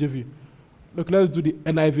 NIV, NKJV. Look, let's do the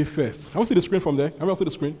NIV first. Can we see the screen from there? Can we all see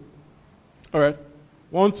the screen? All right.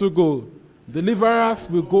 1, 2, go. Deliverers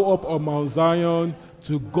will go up on Mount Zion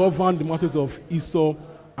to govern the mountains of Esau,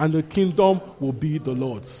 and the kingdom will be the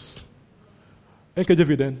Lord's.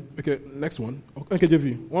 NKJV then. Okay, next one.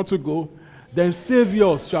 NKJV. 1, 2, go. Then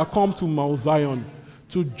saviors shall come to Mount Zion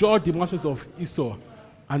to judge the mountains of Esau,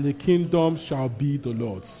 and the kingdom shall be the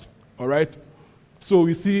Lord's. All right? So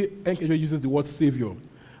we see NKJV uses the word savior.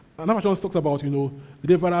 Another version talks about,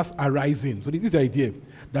 deliverers are rising. So this is the idea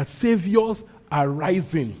that saviors are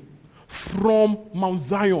rising from Mount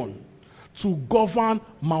Zion to govern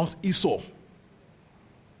Mount Esau.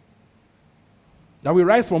 That we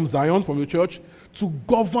rise from Zion, from the church, to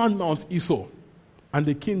govern Mount Esau, and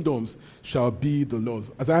the kingdoms shall be the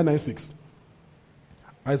Lord's. Isaiah 9:6.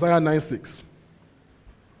 Isaiah 9:6.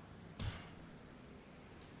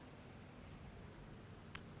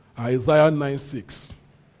 Isaiah 9:6.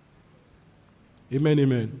 Amen,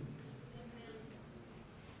 amen.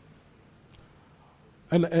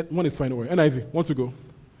 And one is fine away. NIV, want to go?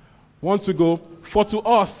 Want to go? For to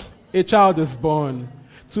us a child is born,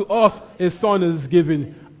 to us a son is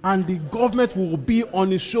given, and the government will be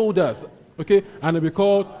on his shoulders. Okay? And he'll be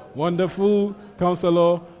called Wonderful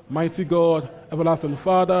Counselor, Mighty God, Everlasting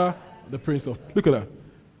Father, the Prince of... Look at that.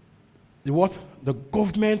 The what? The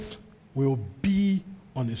government will be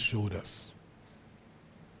on his shoulders.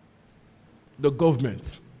 The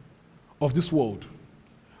government of this world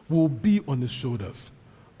will be on his shoulders.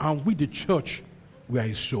 And we, the church, we are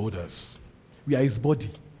his shoulders. We are his body.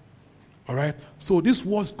 All right? So this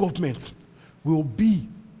world's government will be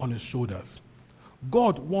on his shoulders.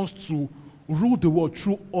 God wants to rule the world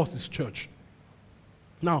through us, his church.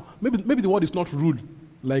 Now, maybe the world is not ruled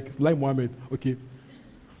like Muhammad, okay?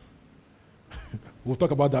 We'll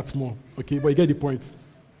talk about that more, okay? But you get the point.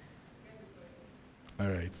 All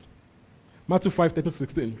right. Matthew 5, 13,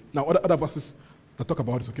 16. Now, other verses that talk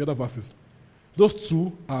about this, okay? Other verses. Those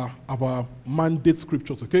two are our mandate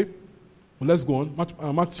scriptures, okay? Well, let's go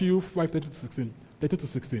on. Matthew 5, 13 to 16. 13 to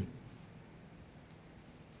 16.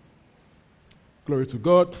 Glory to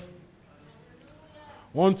God.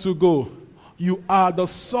 1 to go. You are the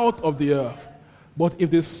salt of the earth. But if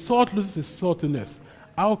the salt loses its saltiness,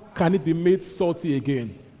 how can it be made salty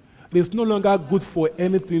again? It is no longer good for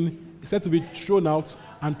anything except to be thrown out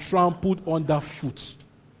and trampled underfoot.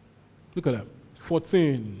 Look at that.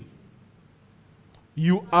 14.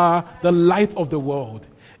 You are the light of the world.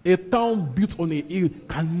 A town built on a hill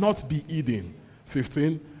cannot be hidden.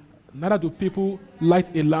 15. Neither do people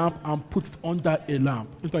light a lamp and put it under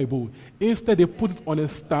a bowl. Instead, they put it on a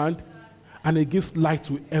stand, and it gives light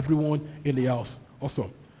to everyone in the house.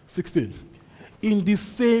 Awesome. 16. In the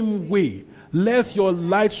same way, let your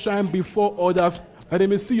light shine before others, that they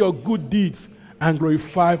may see your good deeds and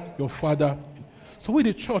glorify your Father. So we,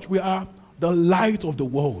 the church, we are the light of the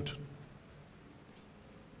world.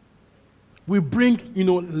 We bring,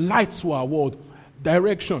 light to our world,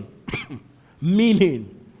 direction,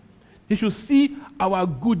 meaning. They should see our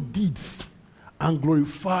good deeds and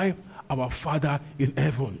glorify our Father in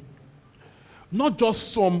heaven. Not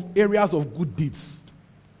just some areas of good deeds,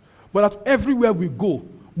 but that everywhere we go,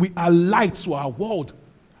 we are light to our world.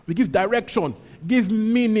 We give direction, give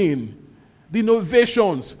meaning, the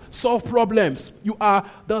innovations, solve problems. You are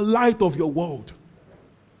the light of your world.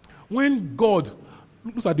 When God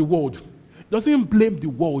looks at the world, he doesn't blame the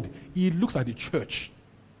world, he looks at the church.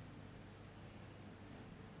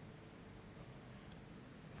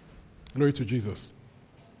 Glory to Jesus.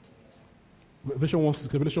 Revelation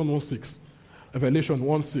 1:6. Revelation 1:6. Revelation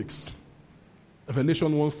 1:6.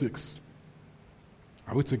 Revelation 1:6.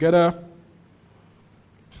 Are we together?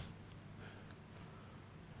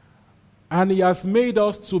 And he has made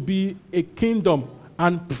us to be a kingdom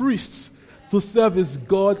and priests to serve his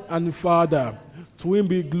God and Father. To him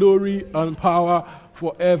be glory and power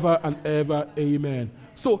forever and ever. Amen.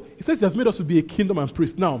 So, it says he has made us to be a kingdom and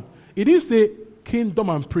priest. Now, it didn't say kingdom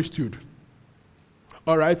and priesthood.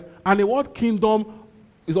 All right? And the word kingdom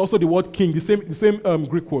is also the word king, the same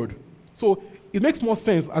Greek word. So it makes more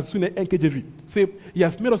sense as soon as NKJV. Say, he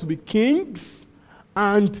has made us to be kings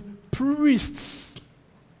and priests.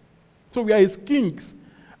 So we are his kings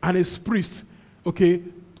and his priests, okay,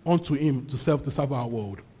 unto him to serve our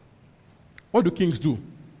world. What do kings do?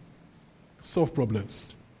 Solve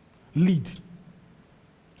problems. Lead.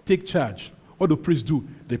 Take charge. What do priests do?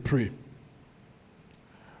 They pray.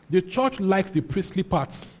 The church likes the priestly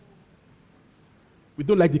parts. We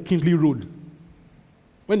don't like the kingly role.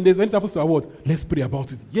 When it happens to our word, let's pray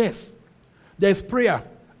about it. Yes, there's prayer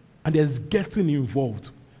and there's getting involved.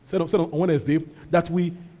 Said on Wednesday that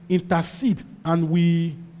we intercede and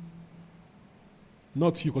we,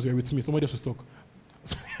 not you because you're with me, somebody else should talk.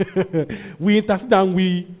 We intercede and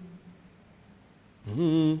we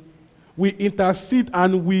intercede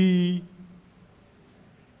and we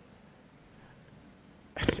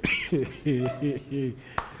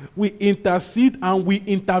we intercede and we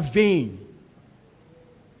intervene.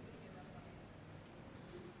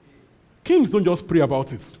 Kings don't just pray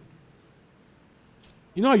about it.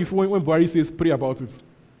 You know how you feel when Buhari says pray about it?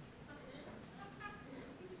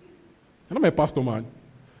 I'm not a pastor, man.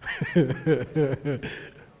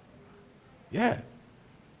 Yeah.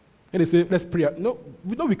 And they say, let's pray. No,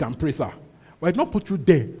 we know we can pray, sir. But I did not put you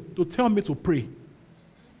there to tell me to pray.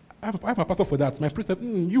 I'm a pastor for that. My priest said,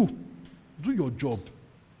 you, do your job.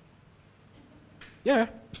 Yeah.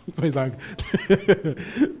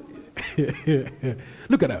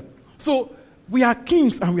 Look at that. So, we are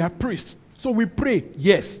kings and we are priests. So we pray,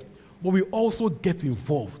 yes, but we also get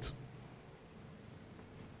involved.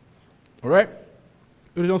 All right?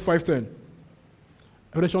 Revelations 5:10.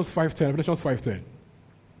 Revelations 5:10. Revelations 5:10.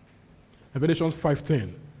 Revelations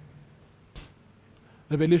 5:10.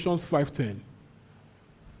 Revelations 5:10.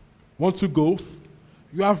 Want to go?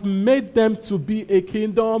 You have made them to be a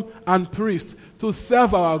kingdom and priests to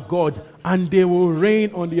serve our God, and they will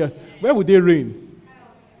reign on the earth. Where would they reign?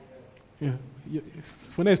 Yeah.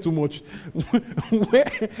 For now, it's too much.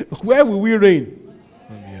 Where will we reign?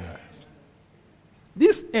 On the earth.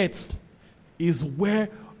 This earth is where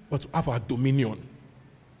we have our dominion.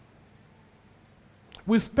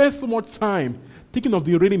 We spend so much time thinking of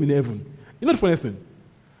the reigning in heaven. You know, for instance,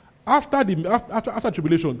 after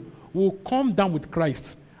tribulation, we'll come down with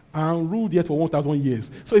Christ and rule the earth for 1,000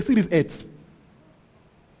 years. So you see this earth.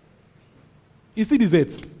 You see this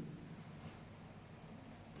earth.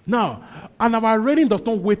 Now, and our reigning does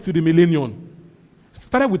not wait till the millennium. It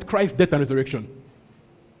started with Christ's death and resurrection.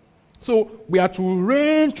 So we are to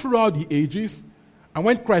reign throughout the ages, and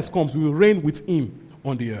when Christ comes, we will reign with him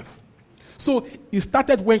on the earth. So it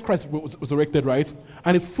started when Christ was resurrected, right?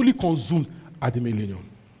 And it's fully consumed at the millennium.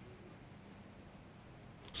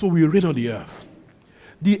 So we reign on the earth.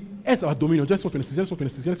 The earth is our dominion. Genesis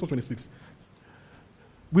 1:26.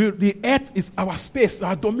 The earth is our space,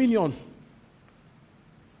 our dominion.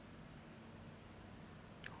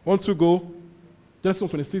 Want to go? Genesis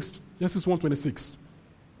 1:26. Genesis 1:26.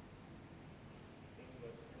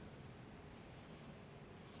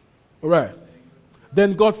 All right.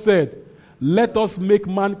 Then God said, let us make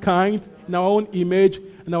mankind in our own image,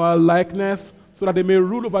 in our likeness, so that they may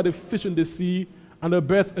rule over the fish in the sea, and the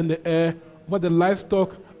birds in the air, over the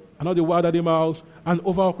livestock, and all the wild animals, and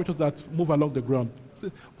over all creatures that move along the ground.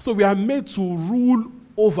 So we are made to rule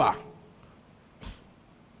over.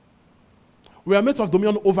 We are made to have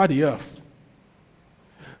dominion over the earth.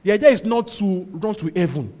 The idea is not to run to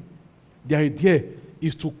heaven. The idea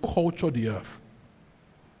is to culture the earth.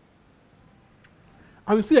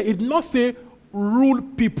 And we see that it did not say rule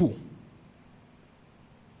people.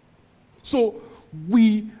 So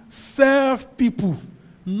we serve people,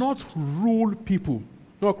 not rule people.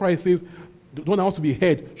 You know what Christ says? The one that wants to be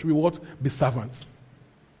head should be what? Be servants.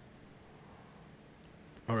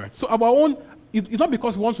 All right. So our own, it's not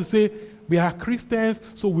because we want to say we are Christians,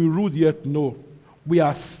 so we rule the earth. No. We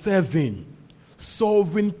are serving,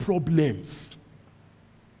 solving problems.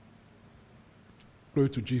 Glory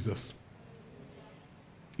to Jesus.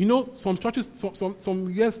 You know, some churches, some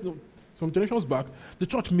years, some generations back, the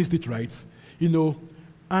church missed it, right? You know,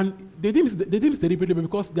 and they didn't miss deliberately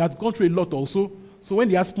because they had gone through a lot also. So when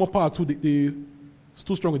they had small power too, they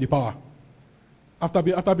stood strong with the power.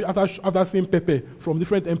 After seeing Pepe from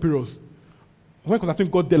different emperors, when Constantine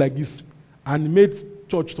got there like this and made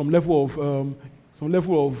church some level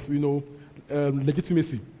of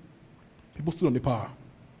legitimacy, people stood on the power.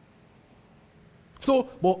 So,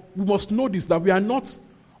 but we must know this, that we are not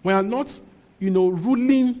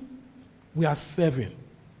ruling, we are serving.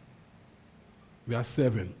 We are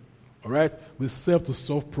serving. All right? We serve to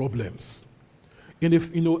solve problems. At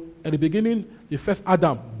the beginning, the first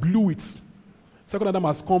Adam blew it. Second Adam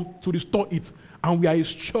has come to restore it. And we are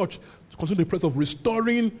his church to continue the process of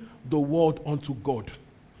restoring the world unto God.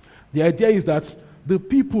 The idea is that the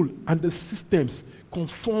people and the systems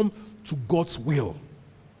conform to God's will.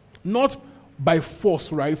 Not by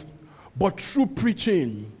force, right? But through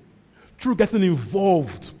preaching, through getting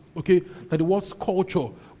involved, okay, that the world's culture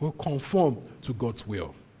will conform to God's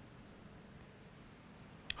will.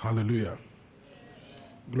 Hallelujah.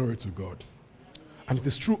 Glory to God. And it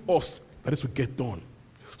is through us that this will get done.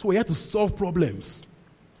 So we're here to solve problems.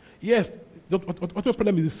 Yes, the ultimate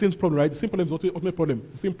problem is the same problem, right? The same problem is the ultimate problem.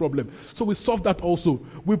 It's the same problem. So we solve that also.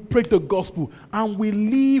 We preach the gospel and we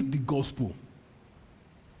live the gospel.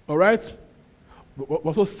 All right? We're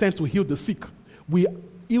also sent to heal the sick. We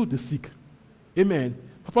heal the sick. Amen.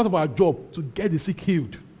 That's part of our job, to get the sick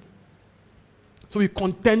healed. So we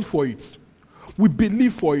contend for it. We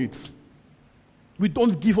believe for it. We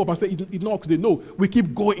don't give up and say, it's not today. No, we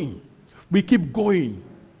keep going. We keep going.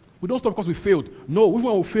 We don't stop because we failed. No, even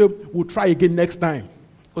when we fail, we'll try again next time.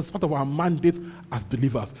 Because it's part of our mandate as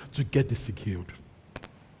believers to get the sick healed.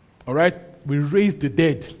 All right? We raise the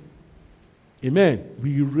dead. Amen.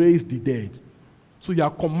 We raise the dead. So you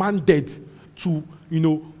are commanded to,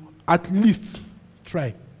 at least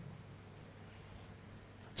try.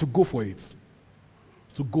 To go for it.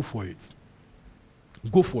 To go for it.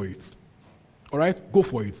 Go for it. All right? Go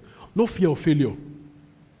for it. No fear of failure.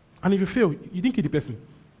 And if you fail, you didn't kill the person.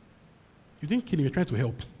 You didn't kill him, you're trying to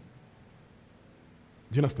help. Do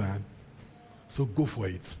you understand? So go for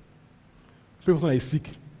it. If the person is sick,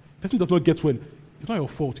 the person does not get well, it's not your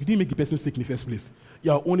fault. You didn't make the person sick in the first place.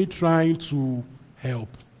 You are only trying to help.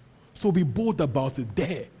 So be bold about it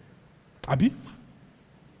there. Abi?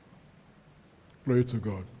 Glory to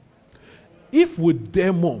God. If we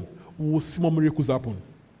dare more, we will see more miracles happen.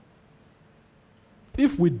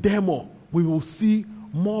 If we dare more, we will see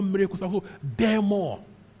more miracles happen. So dare more.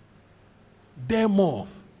 Dare more.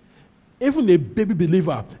 Even a baby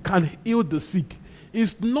believer can heal the sick.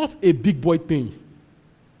 It's not a big boy thing.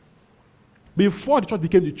 Before the church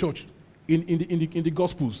became the church, in the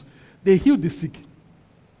Gospels, they healed the sick.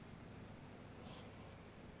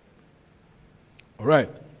 All right.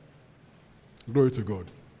 Glory to God.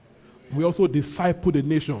 We also disciple the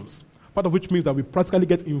nations, part of which means that we practically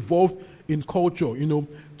get involved in culture,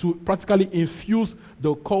 to practically infuse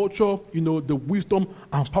the culture, the wisdom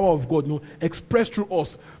and power of God, expressed through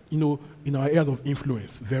us, in our areas of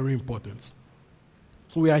influence. Very important.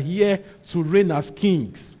 So we are here to reign as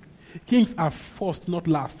kings. Kings are first, not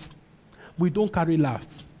last. We don't carry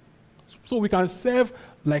last. So we can serve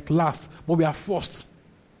like last, but we are first.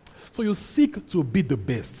 So you seek to be the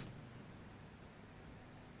best.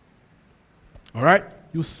 All right?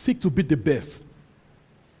 You seek to be the best.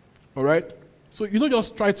 All right? So you don't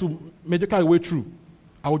just try to medical your way through.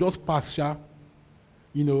 I will just pass, sha.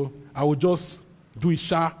 I will just do it,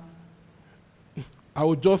 sha. I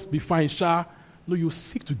will just be fine, sha. No, you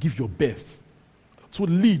seek to give your best. To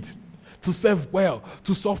lead. To serve well.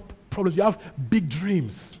 To solve problems. You have big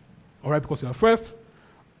dreams. All right? Because you are first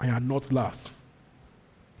and you are not last.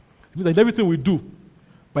 It means that in everything we do,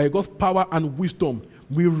 by God's power and wisdom,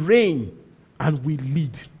 we reign and we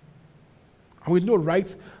lead. And we know,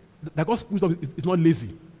 right, that God's wisdom is not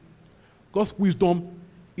lazy. God's wisdom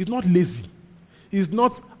is not lazy. It's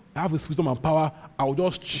not, I have this wisdom and power, I will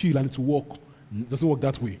just chill and it will work. It doesn't work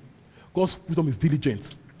that way. God's wisdom is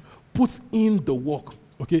diligent. Puts in the work,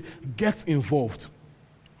 okay? Gets involved.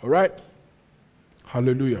 All right?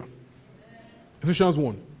 Hallelujah. Ephesians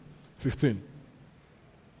 1:15.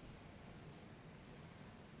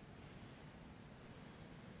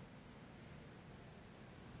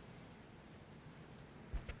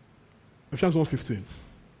 Ephesians 1:15.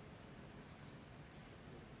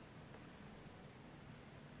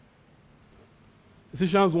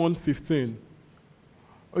 Ephesians 1:15.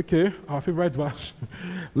 Okay, our favorite verse.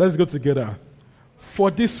 Let's go together. For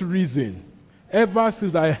this reason, ever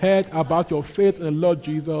since I heard about your faith in the Lord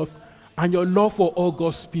Jesus and your love for all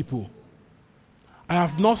God's people, I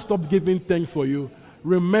have not stopped giving thanks for you,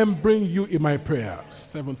 remembering you in my prayers.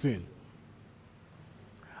 17.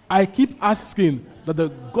 I keep asking that the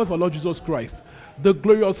God of our Lord Jesus Christ, the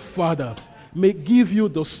glorious Father, may give you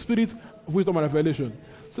the spirit of wisdom and revelation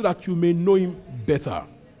so that you may know him better.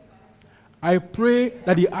 I pray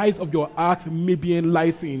that the eyes of your heart may be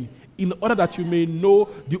enlightened in order that you may know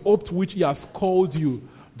the hope to which he has called you,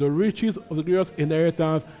 the riches of the glorious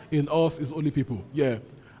inheritance in us, his holy people. Yeah.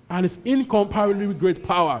 And his incomparably great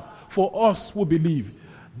power for us who believe.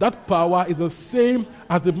 That power is the same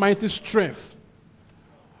as the mighty strength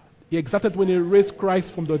he exerted when he raised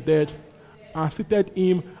Christ from the dead and seated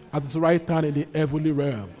him at his right hand in the heavenly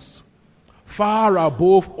realms, far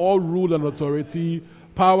above all rule and authority,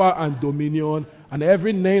 power and dominion, and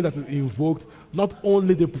every name that is invoked, not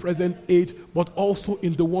only the present age, but also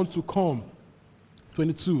in the one to come.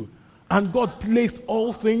 22. And God placed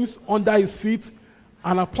all things under his feet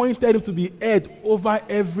and appointed him to be head over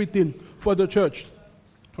everything for the church.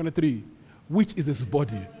 23. Which is his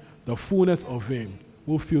body, the fullness of him,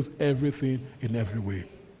 who fills everything in every way.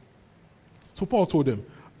 So Paul told them,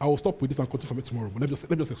 I will stop with this and continue from it tomorrow, but let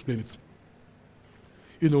me just explain it.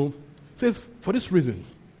 It says, for this reason,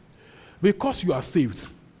 because you are saved,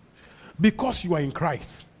 because you are in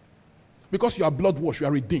Christ, because you are blood washed, you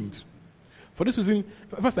are redeemed. For this reason,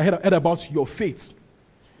 first I heard about your faith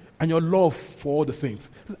and your love for all the saints.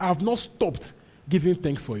 I have not stopped giving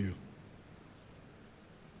thanks for you.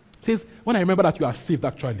 It says, when I remember that you are saved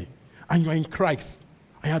actually, and you are in Christ,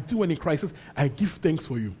 and you are doing in Christ, says, I give thanks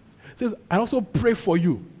for you. It says, I also pray for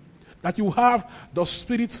you that you have the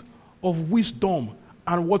spirit of wisdom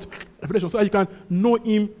and what revelation, so that you can know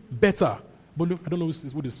him better. But look, I don't know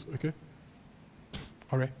who this, okay?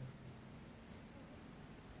 All right.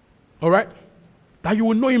 All right? That you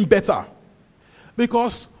will know him better.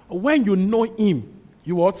 Because when you know him,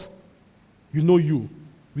 you what? You know you.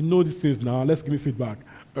 We know these things now. Let's give me feedback.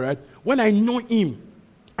 All right? When I know him,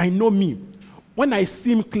 I know me. When I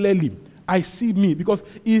see him clearly, I see me. Because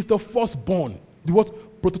he is the firstborn. The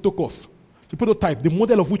what? Prototokos. The prototype, the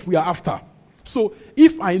model of which we are after. So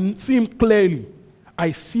if I see him clearly,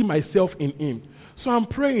 I see myself in him. So I'm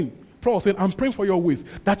praying. Paul said, I'm praying for your ways,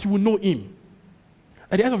 that you will know him.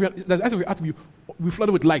 At the eyes of your heart will be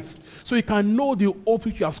flooded with light. So you can know the hope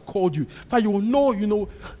which He has called you. That you will know,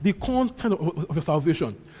 the content of your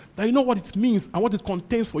salvation. That you know what it means and what it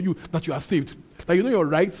contains for you that you are saved. That you know your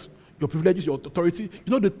rights, your privileges, your authority.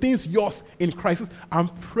 You know the things yours in Christ. I'm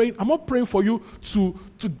not praying for you to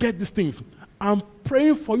get these things. I'm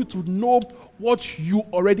praying for you to know what you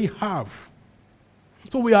already have.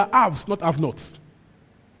 So we are haves, not have-nots.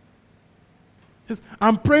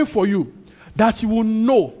 I'm praying for you that you will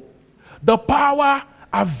know the power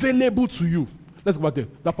available to you. Let's go back there.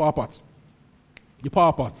 The power part. The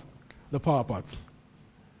power part. The power part.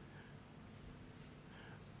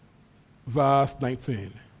 Verse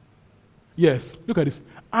 19. Yes, look at this.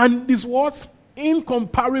 And this what?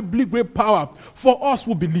 Incomparably great power for us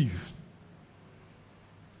who believe.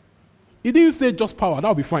 He didn't say just power, that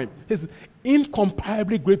would be fine. He says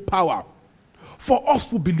incomparably great power for us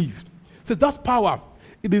who believe. He says that power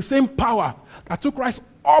is the same power that took Christ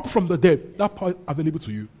up from the dead. That power is available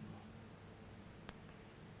to you.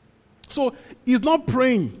 So he's not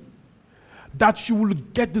praying that you will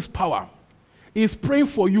get this power. He's praying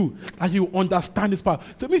for you that you understand this power.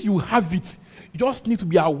 So it means you have it. You just need to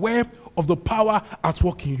be aware of the power at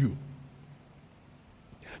work in you.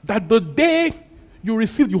 That the day you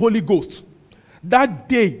received the Holy Ghost, that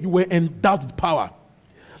day you were endowed with power.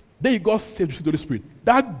 Then you got saved through the Holy Spirit.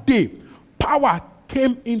 That day, power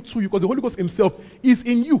came into you because the Holy Ghost Himself is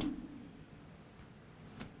in you.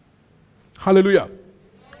 Hallelujah.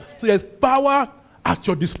 So there's power at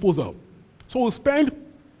your disposal. So we'll spend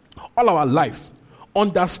all our lives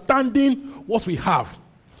understanding what we have,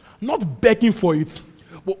 not begging for it,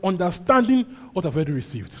 but understanding what I've already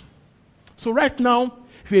received. So right now,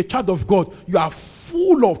 if you're a child of God, you are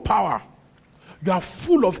full of power. You are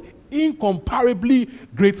full of incomparably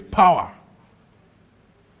great power.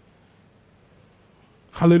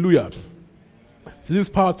 Hallelujah. So this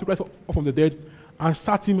power took Christ up from the dead and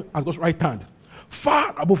sat Him at God's right hand,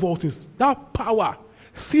 far above all things. That power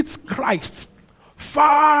sits Christ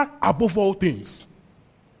far above all things.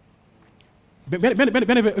 Every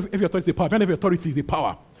authority is a power. Every authority is a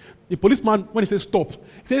power. The policeman, when he says stop, he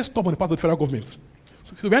says stop on the part of the federal government.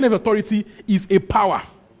 So every authority is a power.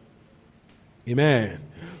 Amen.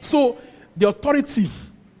 So the authority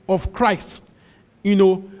of Christ,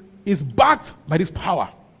 is backed by this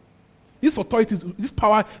power. This authority, this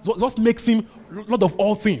power is what makes Him Lord of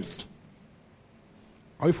all things.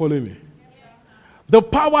 Are you following me? The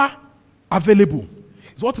power available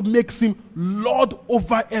is what makes Him Lord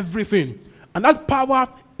over everything. And that power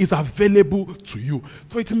is available to you.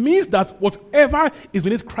 So it means that whatever is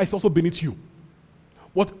beneath Christ is also beneath you.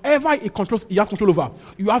 Whatever He controls, He has control over.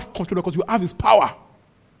 You have control because you have His power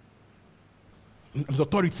and His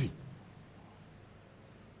authority.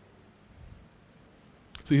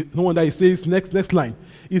 So no wonder He says, next line.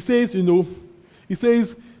 He says,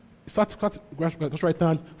 start God's right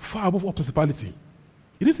hand, far above all principality.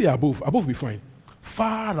 He didn't say above. Above will be fine.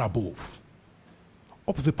 Far above.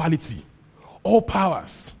 All principality. All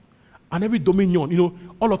powers. And every dominion.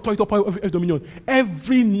 All authority, all power, every dominion.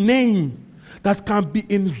 Every name that can be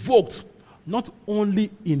invoked. Not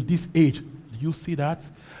only in this age. Do you see that?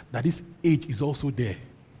 That this age is also there.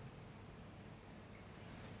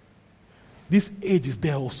 This age is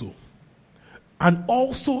there also. And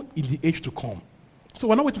also in the age to come. So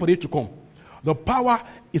we're not waiting for the age to come. The power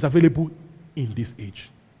is available in this age.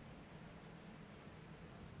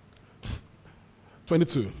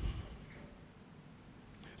 22. It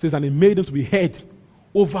says, and He made Him to be head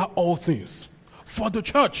over all things. For the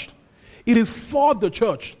church. It is for the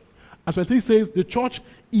church. And 23 says, the church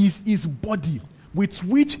is His body, with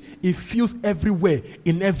which He fills everywhere,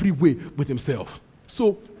 in every way, with Himself.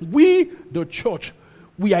 So we, the church,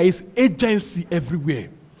 we are His agency everywhere.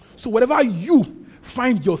 So wherever you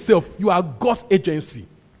find yourself, you are God's agency.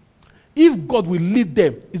 If God will lead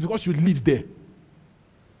them, it's because you lead there.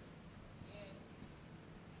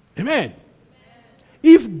 Amen.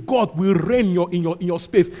 If God will reign in your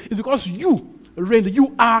space, it's because you reign.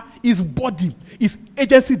 You are His body, His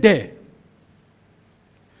agency there.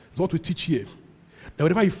 It's what we teach here. That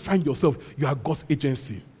wherever you find yourself, you are God's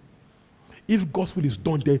agency. If God's will is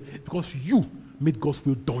done there, because you made God's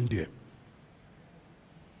will done there.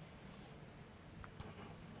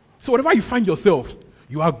 So wherever you find yourself,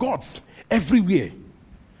 you are God's everywhere.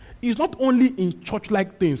 It's not only in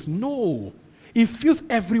church-like things. No. He feels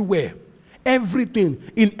everywhere. Everything,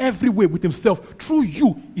 in every way with Himself, through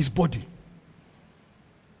you, His body.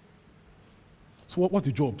 So what's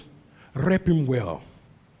the job? Rep Him well.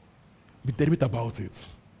 Be deliberate about it.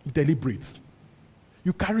 Be deliberate.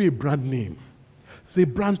 You carry a brand name. There's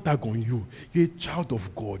a brand tag on you. You're a child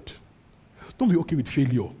of God. Don't be okay with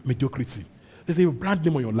failure, mediocrity. There's a brand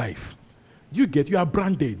name on your life. You are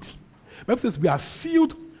branded. The Bible says we are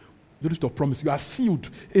sealed, the list of promise. You are sealed.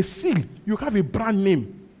 A seal. You have a brand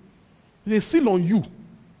name. There's a seal on you.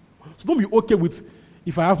 So don't be okay with,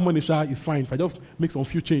 if I have money, it's fine. If I just make some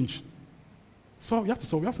few change. So you have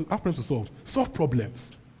to have problems to solve. Solve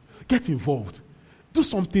problems. Get involved. Do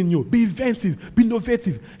something new. Be inventive. Be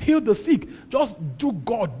innovative. Heal the sick. Just do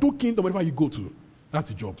God. Do kingdom wherever you go to. That's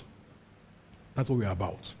the job. That's what we're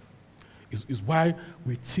about. It's why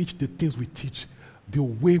we teach the things we teach, the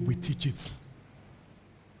way we teach it.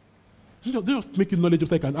 They just make you knowledge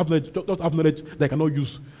just like I can have knowledge, just have knowledge that I cannot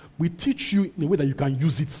use. We teach you in a way that you can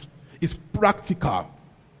use it. It's practical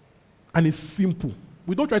and it's simple.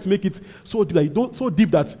 We don't try to make it so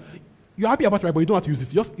deep that you're happy about it, but you don't have to use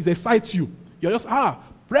it. It excites you. You're just,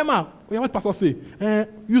 Rema, what pastor say?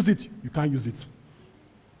 Use it. You can't use it.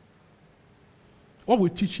 What we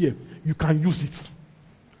teach here, you can use it.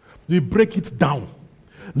 We break it down.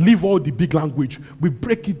 Leave all the big language. We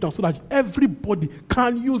break it down so that everybody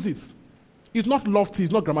can use it. It's not lofty,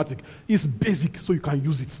 it's not grammatic. It's basic, so you can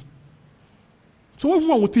use it. So when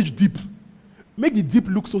everyone will teach deep, make the deep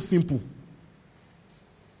look so simple.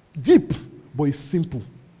 Deep, but it's simple.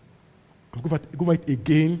 Go over it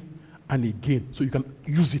again and again so you can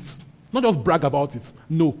use it. Not just brag about it.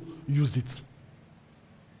 No, use it.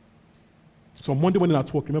 So Monday morning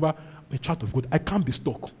at work, remember, a child of God, I can't be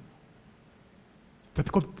stuck. If I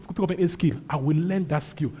pick up any skill, I will learn that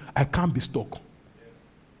skill. I can't be stuck.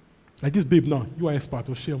 Like this babe now, you are expert,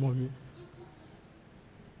 or share mommy. You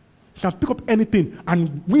can pick up anything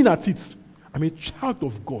and win at it. I'm a child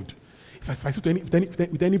of God. If I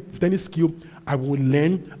succeed with any skill, I will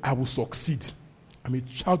learn, I will succeed. I'm a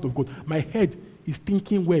child of God. My head is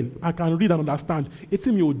thinking well. I can read and understand. It's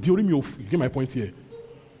in me, during me, you get my point here.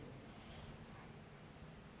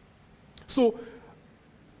 So,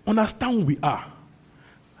 understand who we are.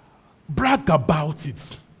 Brag about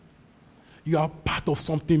it. You are part of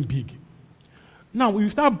something big. Now, when you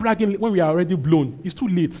start bragging when we are already blown, it's too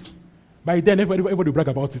late. By then, everybody will brag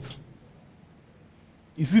about it.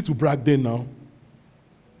 It's easy to brag then now.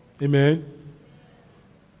 Amen.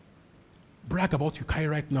 Brag about you carry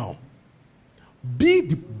right now. Be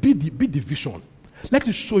the vision. Let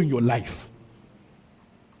it show in your life.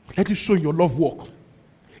 Let it show in your love work.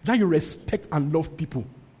 Now you respect and love people.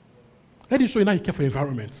 Let it show you now you care for the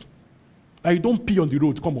environment. Like you don't pee on the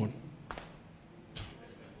road. Come on.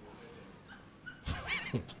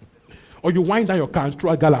 Or you wind down your car and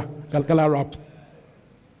throw a gala wrap.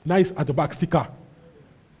 Nice at the back sticker.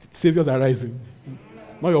 Saviors are rising.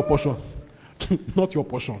 Not your portion. Not your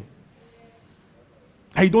portion.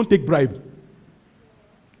 And you don't take bribe.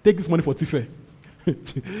 Take this money for Tife.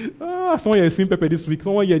 Someone here is seeing Pepe this week.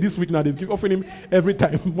 Someone here this week now, they keep offering him every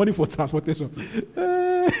time money for transportation.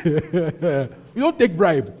 You don't take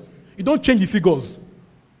bribe. You don't change the figures.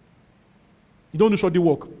 You don't do shoddy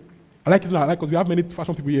work. I like it now, because we have many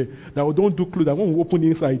fashion people here that don't do clothes. That won't open the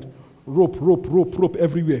inside. Rope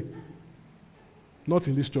everywhere. Not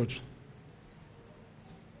in this church.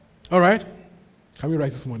 All right? Can we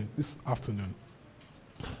write this morning, this afternoon?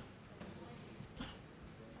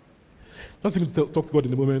 Just begin to talk to God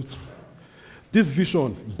in a moment. This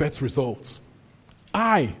vision bets results.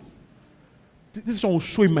 This vision will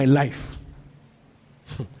show in my life.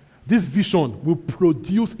 This vision will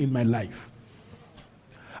produce in my life.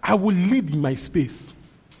 I will lead in my space.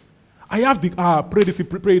 I have the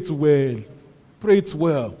pray it well. Pray it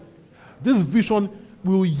well. This vision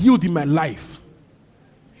will yield in my life.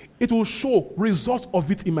 It will show results of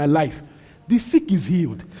it in my life. The sick is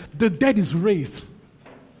healed. The dead is raised.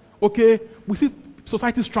 Okay? We see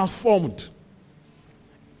societies transformed.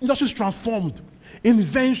 Industries transformed.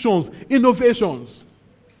 Inventions, innovations.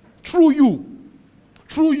 Through you.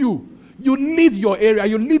 You lead your area.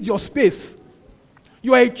 You lead your space.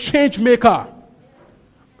 You are a change maker.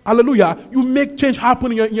 Hallelujah. You make change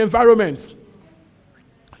happen in your environment.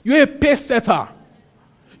 You're a pace setter.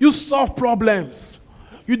 You solve problems.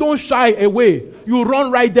 You don't shy away. You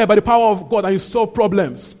run right there by the power of God and you solve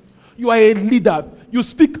problems. You are a leader. You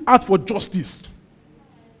speak out for justice.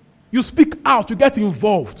 You speak out. You get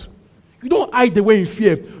involved. You don't hide away in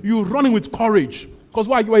fear. You're running with courage. Because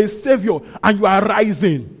why? You are a savior and you are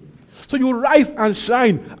rising. So you rise and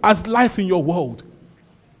shine as lights in your world.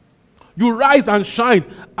 You rise and shine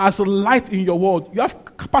as a light in your world. You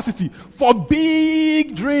have capacity for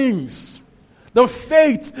big dreams. The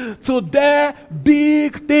faith to dare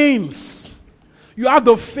big things. You have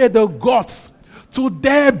the faith, the guts to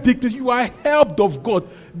dare big things. You are helped of God.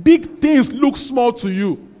 Big things look small to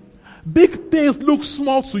you. Big things look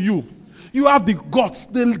small to you. You have the guts,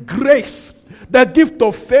 the grace, The gift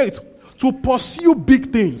of faith to pursue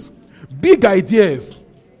big things, big ideas.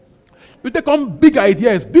 You take on big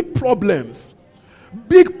ideas, big problems,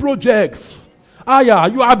 big projects.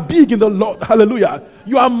 You are big in the Lord. Hallelujah.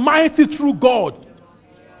 You are mighty through God.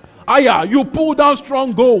 You pull down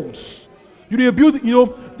strongholds. You rebuild,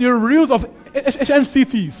 the ruins of ancient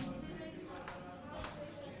cities.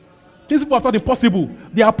 Things people have thought impossible,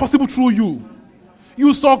 they are possible through you.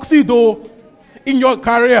 You succeed, though, in your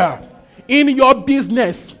career, in your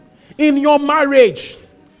business, in your marriage,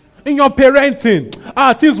 in your parenting.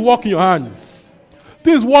 Things work in your hands.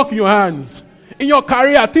 Things work in your hands. In your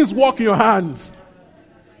career, things work in your hands.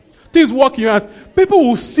 Things work in your hands. People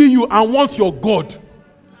will see you and want your God.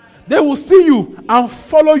 They will see you and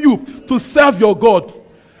follow you to serve your God.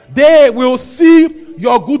 They will see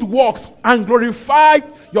your good works and glorify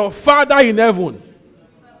your Father in heaven.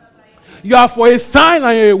 You are for a sign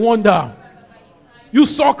and a wonder. You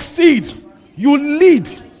succeed. You lead.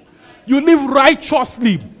 You live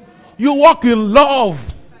righteously. You walk in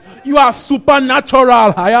love. You are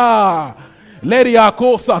supernatural.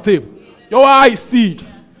 Your eyes see.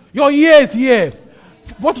 Your ears hear.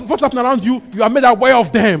 What's happening around you, you are made aware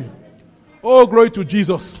of them. Oh, glory to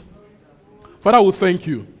Jesus. Father, we thank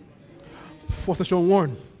you for session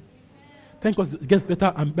 1. Thank us, it gets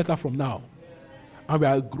better and better from now. And we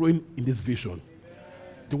are growing in this vision.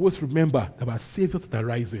 The words remember that our saviors that are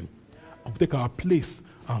rising and we take our place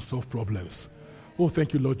and solve problems. Oh,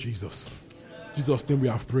 thank you, Lord Jesus. In Jesus' name we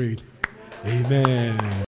have prayed. Amen.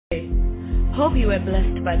 Hope you were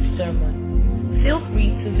blessed by the sermon. Feel free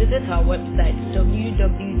to visit our website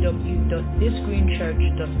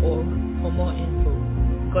www.thisgreenchurch.org for more info.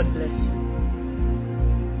 God bless you.